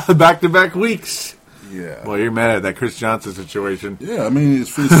 Back-to-back weeks. Yeah. Well, you're mad at that Chris Johnson situation. Yeah, I mean,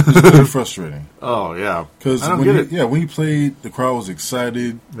 it's pretty frustrating. Oh, yeah. Because when he played, the crowd was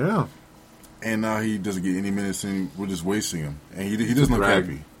excited. Yeah. And now he doesn't get any minutes, and we're just wasting him. And he doesn't look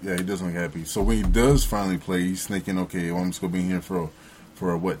happy. Yeah, he doesn't look happy. So when he does finally play, he's thinking, okay, well, I'm just going to be here for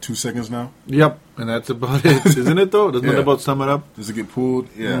 2 seconds now? Yep, and that's about it. Isn't it, though? Doesn't it about sum it up? Does it get pulled?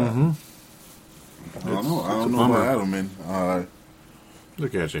 Yeah. I don't know about Adelman.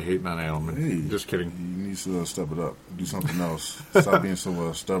 Look at you hating on Adelman. Hey, just kidding. He needs to step it up. Do something else. Stop being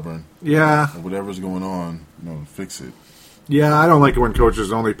so stubborn. Yeah. Whatever's going on, fix it. Yeah, I don't like it when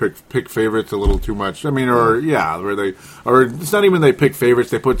coaches only pick favorites a little too much. I mean, or it's not even they pick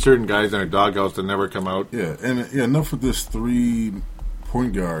favorites. They put certain guys in a doghouse that never come out. Yeah, and enough with this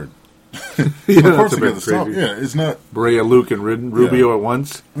 3-point guard. That's a bit crazy. It's not Berea, Luke, and Rubio at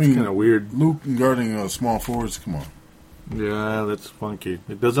once. I mean, it's kind of weird. Luke guarding small forwards. Come on. Yeah, that's funky.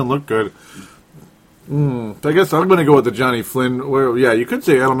 It doesn't look good. I guess I'm going to go with the Johnny Flynn. Where, you could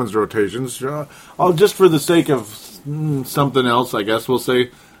say Edelman's rotations. Just for the sake of something else, I guess we'll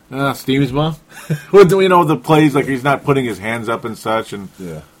say Steamsma. The plays like he's not putting his hands up and such. And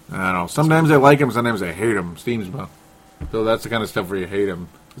I don't know. Sometimes I like him. Sometimes I hate him. Steamsma. So that's the kind of stuff where you hate him.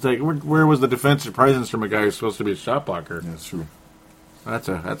 It's like where was the defensive presence from a guy who's supposed to be a shot blocker? That's true. That's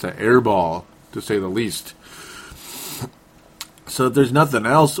an air ball, to say the least. So if there's nothing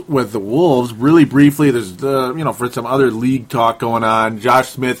else with the Wolves, really briefly, there's for some other league talk going on. Josh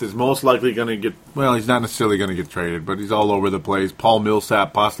Smith is most likely going to get, he's not necessarily going to get traded, but he's all over the place. Paul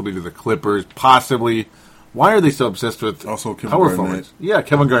Millsap possibly to the Clippers, possibly. Why are they so obsessed with also Kevin power Garnett? forwards? Yeah,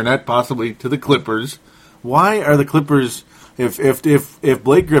 Kevin Garnett possibly to the Clippers. Why are the Clippers, if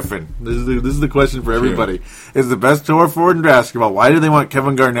Blake Griffin, this is the question for everybody, is the best power forward in basketball, why do they want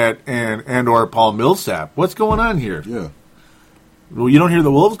Kevin Garnett and or Paul Millsap? What's going on here? Yeah. Well, you don't hear the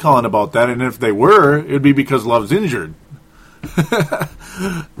Wolves calling about that, and if they were, it would be because Love's injured.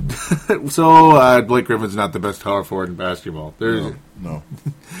 So Blake Griffin's not the best power forward in basketball. No.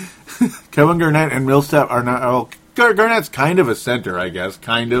 Kevin Garnett and Millsap are not. Well, Garnett's kind of a center, I guess.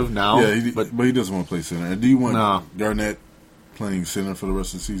 Kind of now. Yeah, but he doesn't want to play center. And do you want Garnett playing center for the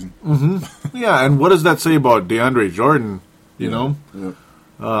rest of the season? Mm-hmm. Yeah, and what does that say about DeAndre Jordan? You know? Yeah.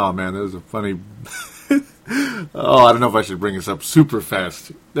 Oh, man, that was a funny... I don't know if I should bring this up super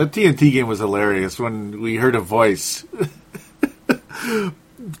fast. That TNT game was hilarious when we heard a voice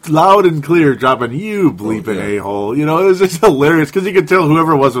loud and clear dropping, "You bleeping a-hole." It was just hilarious because you could tell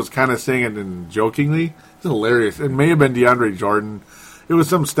whoever it was kind of saying it and jokingly. It's hilarious. It may have been DeAndre Jordan. It was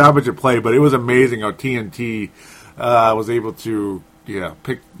some stoppage of play, but it was amazing how TNT was able to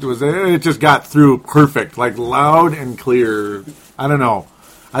it just got through perfect, like loud and clear. I don't know.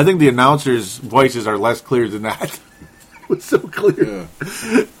 I think the announcers' voices are less clear than that. It was so clear.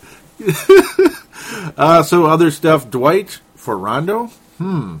 Yeah. So other stuff, Dwight for Rondo.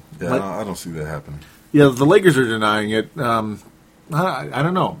 Yeah, I don't see that happening. Yeah, the Lakers are denying it. I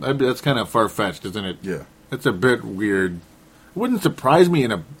don't know. That's kind of far-fetched, isn't it? Yeah. It's a bit weird. It wouldn't surprise me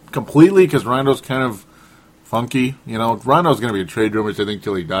completely because Rondo's kind of funky. You know, Rondo's going to be in trade rumors, I think,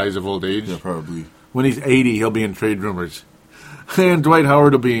 till he dies of old age. Yeah, probably. When he's 80, he'll be in trade rumors. And Dwight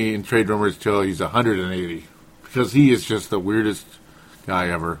Howard will be in trade rumors till he's 180 because he is just the weirdest guy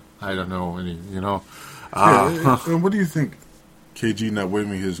ever. I don't know. And what do you think? KG not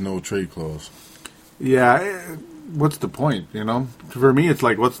waiving his no trade clause. Yeah, what's the point? You know, for me, it's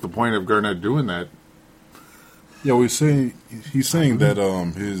like, what's the point of Garnett doing that? Yeah, he's saying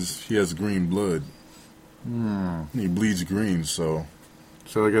that he has green blood. He bleeds green, so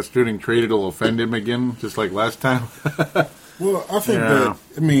I guess getting traded will offend him again, just like last time. Well, I think that,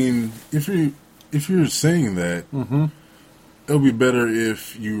 I mean, if you're saying that, it'll be better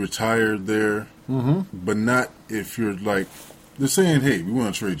if you retired there, but not if you're like, they're saying, hey, we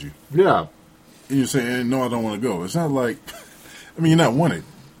want to trade you. Yeah. And you're saying, no, I don't want to go. It's not like, I mean, you're not wanted.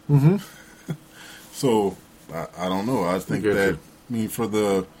 So, I don't know. I think that, I mean,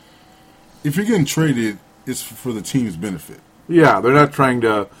 if you're getting traded, it's for the team's benefit. Yeah, they're not trying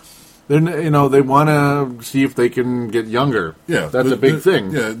to, they want to see if they can get younger. Yeah. That's a big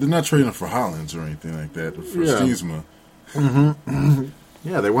thing. Yeah, they're not trading for Hollins or anything like that, or for Steensma.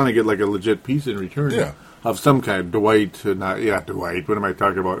 Yeah, they want to get like a legit piece in return. Yeah. Of some kind. Dwight. What am I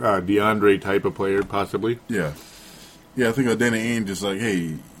talking about? DeAndre type of player, possibly. Yeah. Yeah, I think Dana Ainge is like,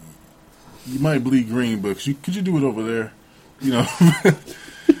 hey, you might bleed green, but could you do it over there? You know,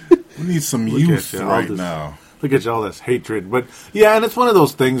 we need some youth right now. Look at all this hatred. But, yeah, and it's one of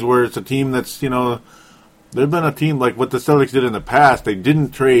those things where it's a team that's, they've been a team like what the Celtics did in the past. They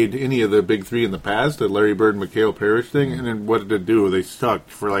didn't trade any of the big three in the past, the Larry Bird, Mikhail Parrish thing. And then what did it do? They sucked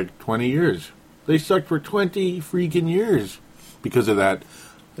for like 20 years. They sucked for 20 freaking years because of that.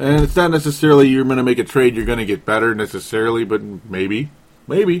 And it's not necessarily you're going to make a trade, you're going to get better necessarily, but maybe.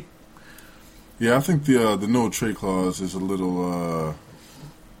 Yeah, I think the no trade clause is a little.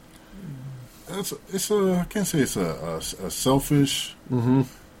 I can't say it's a selfish,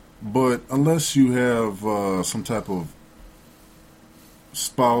 but unless you have some type of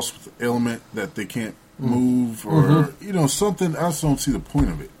spouse with ailment that they can't move or something, I just don't see the point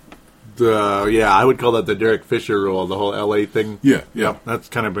of it. I would call that the Derek Fisher rule, the whole LA thing. Yeah. That's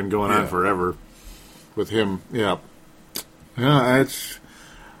kind of been going on forever with him. Yeah, it's.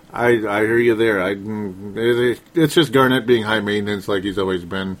 I hear you there. It's just Garnett being high maintenance like he's always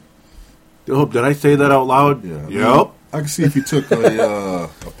been. Oh, did I say that out loud? Yeah. Yep. I can see if he took a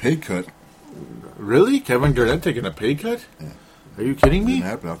pay cut. Really? Kevin Garnett taking a pay cut? Yeah. Are you kidding me? Didn't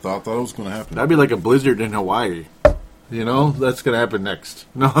happen. I thought it was going to happen. That'd be like a blizzard in Hawaii. That's going to happen next.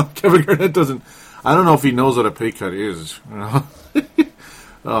 No, Kevin Garnett doesn't. I don't know if he knows what a pay cut is. Oh,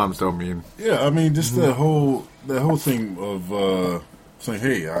 I'm so mean. Yeah, I mean, just that whole thing of saying,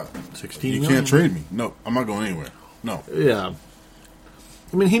 "Hey, 16 you million? can't trade me." No, I'm not going anywhere. No. Yeah.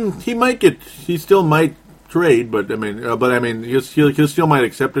 I mean, he still might trade, but he still might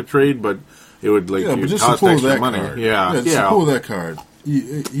accept a trade, but it would but just cost to pull extra that money. card. Yeah, just to pull that card.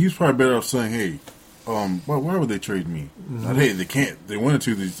 He's probably better off saying, "Hey, why would they trade me?" Not, hey, they can't. They wanted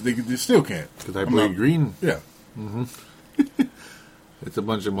to. They still can't because I bleed green. Yeah. It's a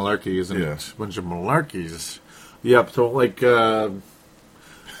bunch of malarkey, isn't it? Yeah. A bunch of malarkeys. Yep. So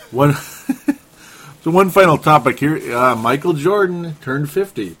one. So one final topic here. Michael Jordan turned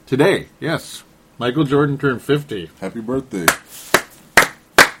 50 today. Yes, Michael Jordan turned 50. Happy birthday.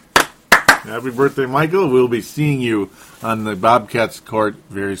 Happy birthday, Michael. We'll be seeing you on the Bobcats court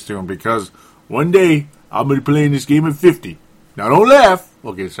very soon because one day I'm going to be playing this game at 50. Now don't laugh.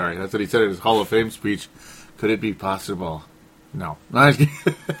 Okay, sorry. That's what he said in his Hall of Fame speech. Could it be possible? No.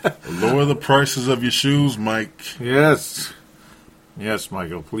 Lower the prices of your shoes, Mike. Yes. Yes,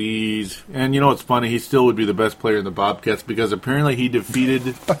 Michael, please. And what's funny? He still would be the best player in the Bobcats because apparently he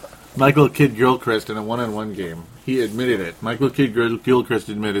defeated Michael Kidd-Gilchrist in a one-on-one game. He admitted it. Michael Kidd-Gilchrist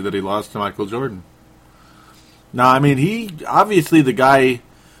admitted that he lost to Michael Jordan. Now, I mean, he obviously the guy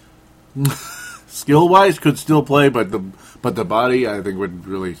skill-wise could still play, but the body I think would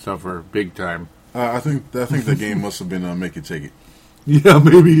really suffer big time. I think the game must have been make it take it. Yeah,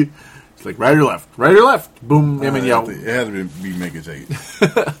 maybe. It's like right or left. Boom. It had to be make it take it.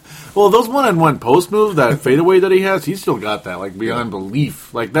 Well, those one-on-one post moves, that fadeaway that he has, he's still got that, like, beyond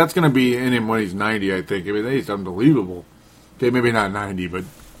belief. Like, that's going to be in him when he's 90, I think. I mean, he's unbelievable. Okay, maybe not 90, but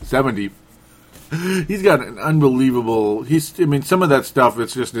 70. He's got an unbelievable. Some of that stuff.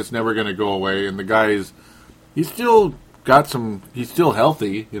 It's never going to go away. And the guy's, he's still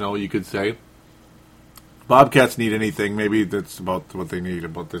healthy. You could say. Bobcats need anything. Maybe that's about what they need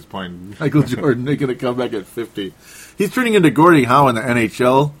about this point. Michael Jordan making a comeback at 50. He's turning into Gordie Howe in the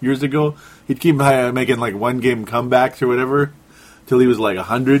NHL years ago. He'd keep making like one-game comebacks or whatever till he was like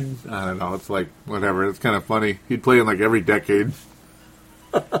 100. I don't know. It's like whatever. It's kind of funny. He'd play in like every decade.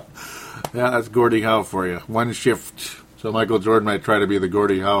 Yeah, that's Gordie Howe for you. One shift. So Michael Jordan might try to be the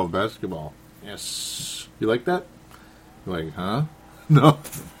Gordie Howe of basketball. Yes. You like that? You're like, huh? No.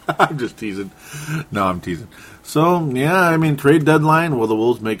 I'm just teasing. No, I'm teasing. So, yeah, trade deadline. Will the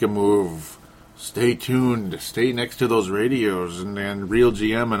Wolves make a move? Stay tuned. Stay next to those radios and Real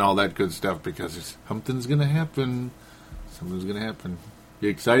GM and all that good stuff because something's going to happen. Something's going to happen. You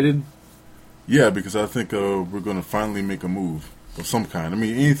excited? Yeah, because I think we're going to finally make a move of some kind.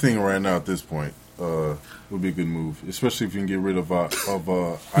 Anything right now at this point would be a good move, especially if you can get rid of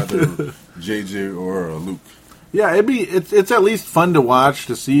either JJ or Luke. Yeah, it's at least fun to watch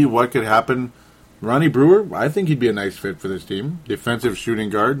to see what could happen. Ronnie Brewer, I think he'd be a nice fit for this team. Defensive shooting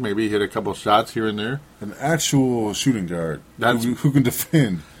guard, maybe hit a couple shots here and there. An actual shooting guard who can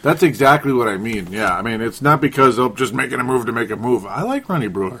defend. That's exactly what I mean. Yeah, it's not because of just making a move to make a move. I like Ronnie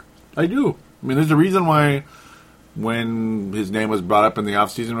Brewer. I do. There's a reason why when his name was brought up in the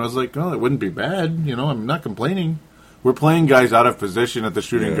offseason, I was like, oh, it wouldn't be bad. I'm not complaining. We're playing guys out of position at the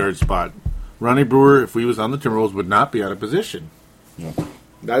shooting guard spot. Ronnie Brewer, if he was on the Timberwolves, would not be out of position. Yeah.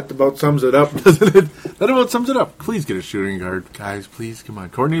 That about sums it up, doesn't it? That about sums it up. Please get a shooting guard. Guys, please, come on.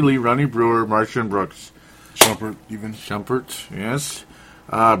 Courtney Lee, Ronnie Brewer, Martian Brooks. Shumpert, even. Shumpert, yes.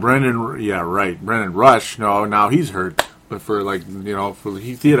 Brendan Rush, no, now he's hurt. But for, he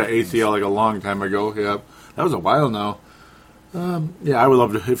had an ACL like a long time ago. Yeah, that was a while now. I would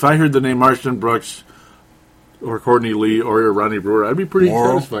love to. If I heard the name Martian Brooks or Courtney Lee or Ronnie Brewer, I'd be pretty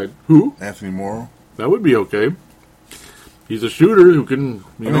satisfied. Who? Anthony Morrow. That would be okay. He's a shooter who can,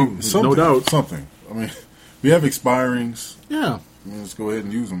 no doubt. Something. We have expirings. Yeah. Let's go ahead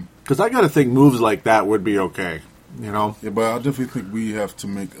and use them. Because I got to think moves like that would be okay. Yeah, but I definitely think we have to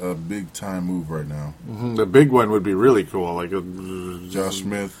make a big-time move right now. Mm-hmm. The big one would be really cool. Like Josh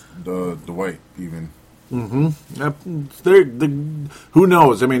Smith, Dwight, even. Mm-hmm. Who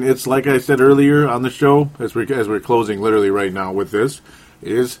knows? It's like I said earlier on the show, as we're closing literally right now with this,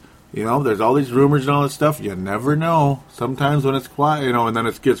 is, there's all these rumors and all this stuff. You never know. Sometimes when it's quiet, and then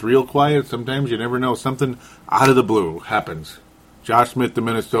it gets real quiet, sometimes you never know. Something out of the blue happens. Josh Smith to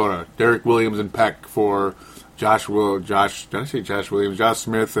Minnesota. Derek Williams and Peck for Josh Smith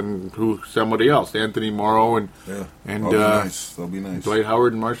and somebody else. Anthony Morrow and that'll be nice. Dwight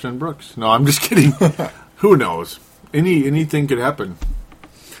Howard and Martian Brooks. No, I'm just kidding. Who knows? Anything could happen.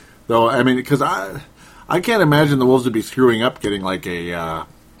 Though, because I can't imagine the Wolves would be screwing up getting like a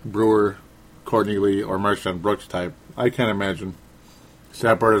Brewer, Courtney Lee, or Martian Brooks type. I can't imagine.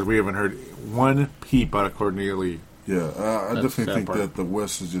 Sad part is we haven't heard one peep out of Courtney Lee. Yeah, I definitely think that the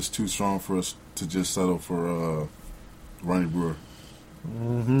West is just too strong for us to just settle for Ronnie Brewer.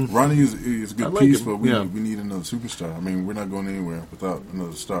 Mm-hmm. Ronnie is a good piece, but we need another superstar. We're not going anywhere without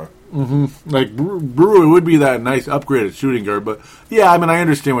another star. Mm-hmm. Like Brewer would be that nice upgraded shooting guard, but I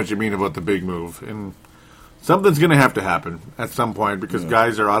understand what you mean about the big move, and something's going to have to happen at some point because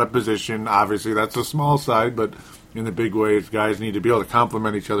guys are out of position. Obviously, that's the small side, but in the big ways, guys need to be able to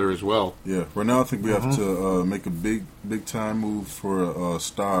complement each other as well. Yeah, right now I think we have to make a big time move for a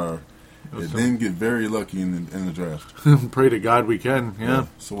star, and then get very lucky in the draft. Pray to God we can. Yeah.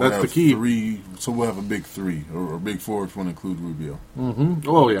 So we'll that's the key. So we'll have a big three or a big four if you want to include Rubio. Mm-hmm.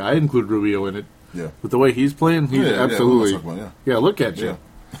 Oh yeah, I include Rubio in it. Yeah. With the way he's playing, he's absolutely. Yeah, look at you. Yeah.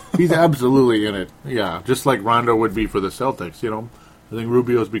 He's absolutely in it. Yeah, just like Rondo would be for the Celtics. I think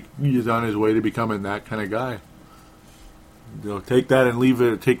Rubio's he's on his way to becoming that kind of guy. Take that and leave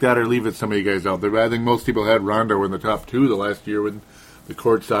it. Take that or leave it. Some of you guys out there. But I think most people had Rondo in the top two the last year with the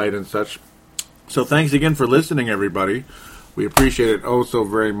court side and such. So thanks again for listening, everybody. We appreciate it so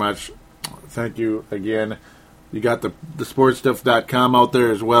very much. Thank you again. You got the sportstuff.com out there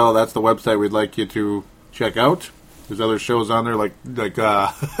as well. That's the website we'd like you to check out. There's other shows on there like like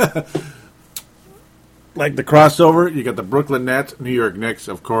the Crossover. You got the Brooklyn Nets, New York Knicks,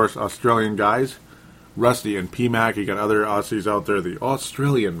 of course, Australian guys. Rusty and PMAC. You got other Aussies out there, the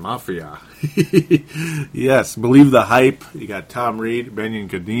Australian Mafia. Yes, Believe the Hype. You got Tom Reed, Benyon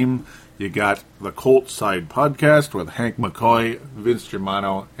Kadim. You got the Colt Side Podcast with Hank McCoy, Vince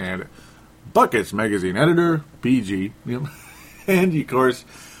Germano, and Buckets Magazine editor, BG. And, of course,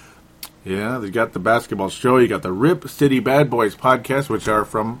 Yeah, they got the basketball show. You got the Rip City Bad Boys podcast, which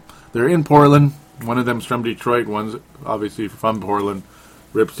they're in Portland. One of them's from Detroit. One's obviously from Portland.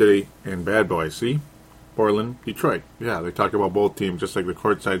 Rip City and Bad Boys. See? Portland, Detroit. Yeah, they talk about both teams, just like the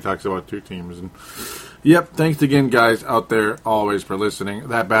Courtside talks about two teams. And yep, thanks again, guys, out there, always for listening.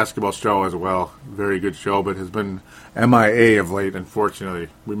 That basketball show as well. Very good show, but has been MIA of late, unfortunately.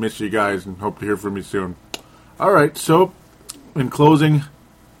 We miss you guys and hope to hear from you soon. All right, so in closing,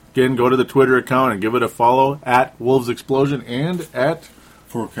 again, go to the Twitter account and give it a follow at Wolves Explosion and at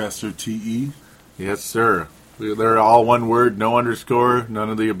Forecaster TE. Yes, sir. They're all one word, no underscore, none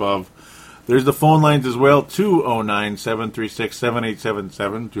of the above. There's the phone lines as well,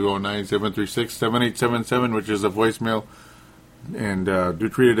 209-736-7877, 209-736-7877, which is a voicemail. And do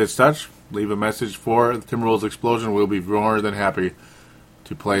treat it as such. Leave a message for the Timberwolves Explosion. We'll be more than happy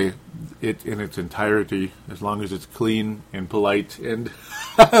to play it in its entirety, as long as it's clean and polite. And,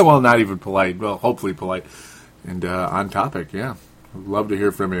 well, not even polite. Well, hopefully polite. And on topic, yeah. I'd love to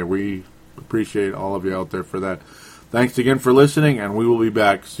hear from you. We appreciate all of you out there for that. Thanks again for listening, and we will be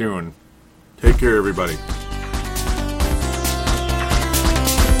back soon. Take care, everybody.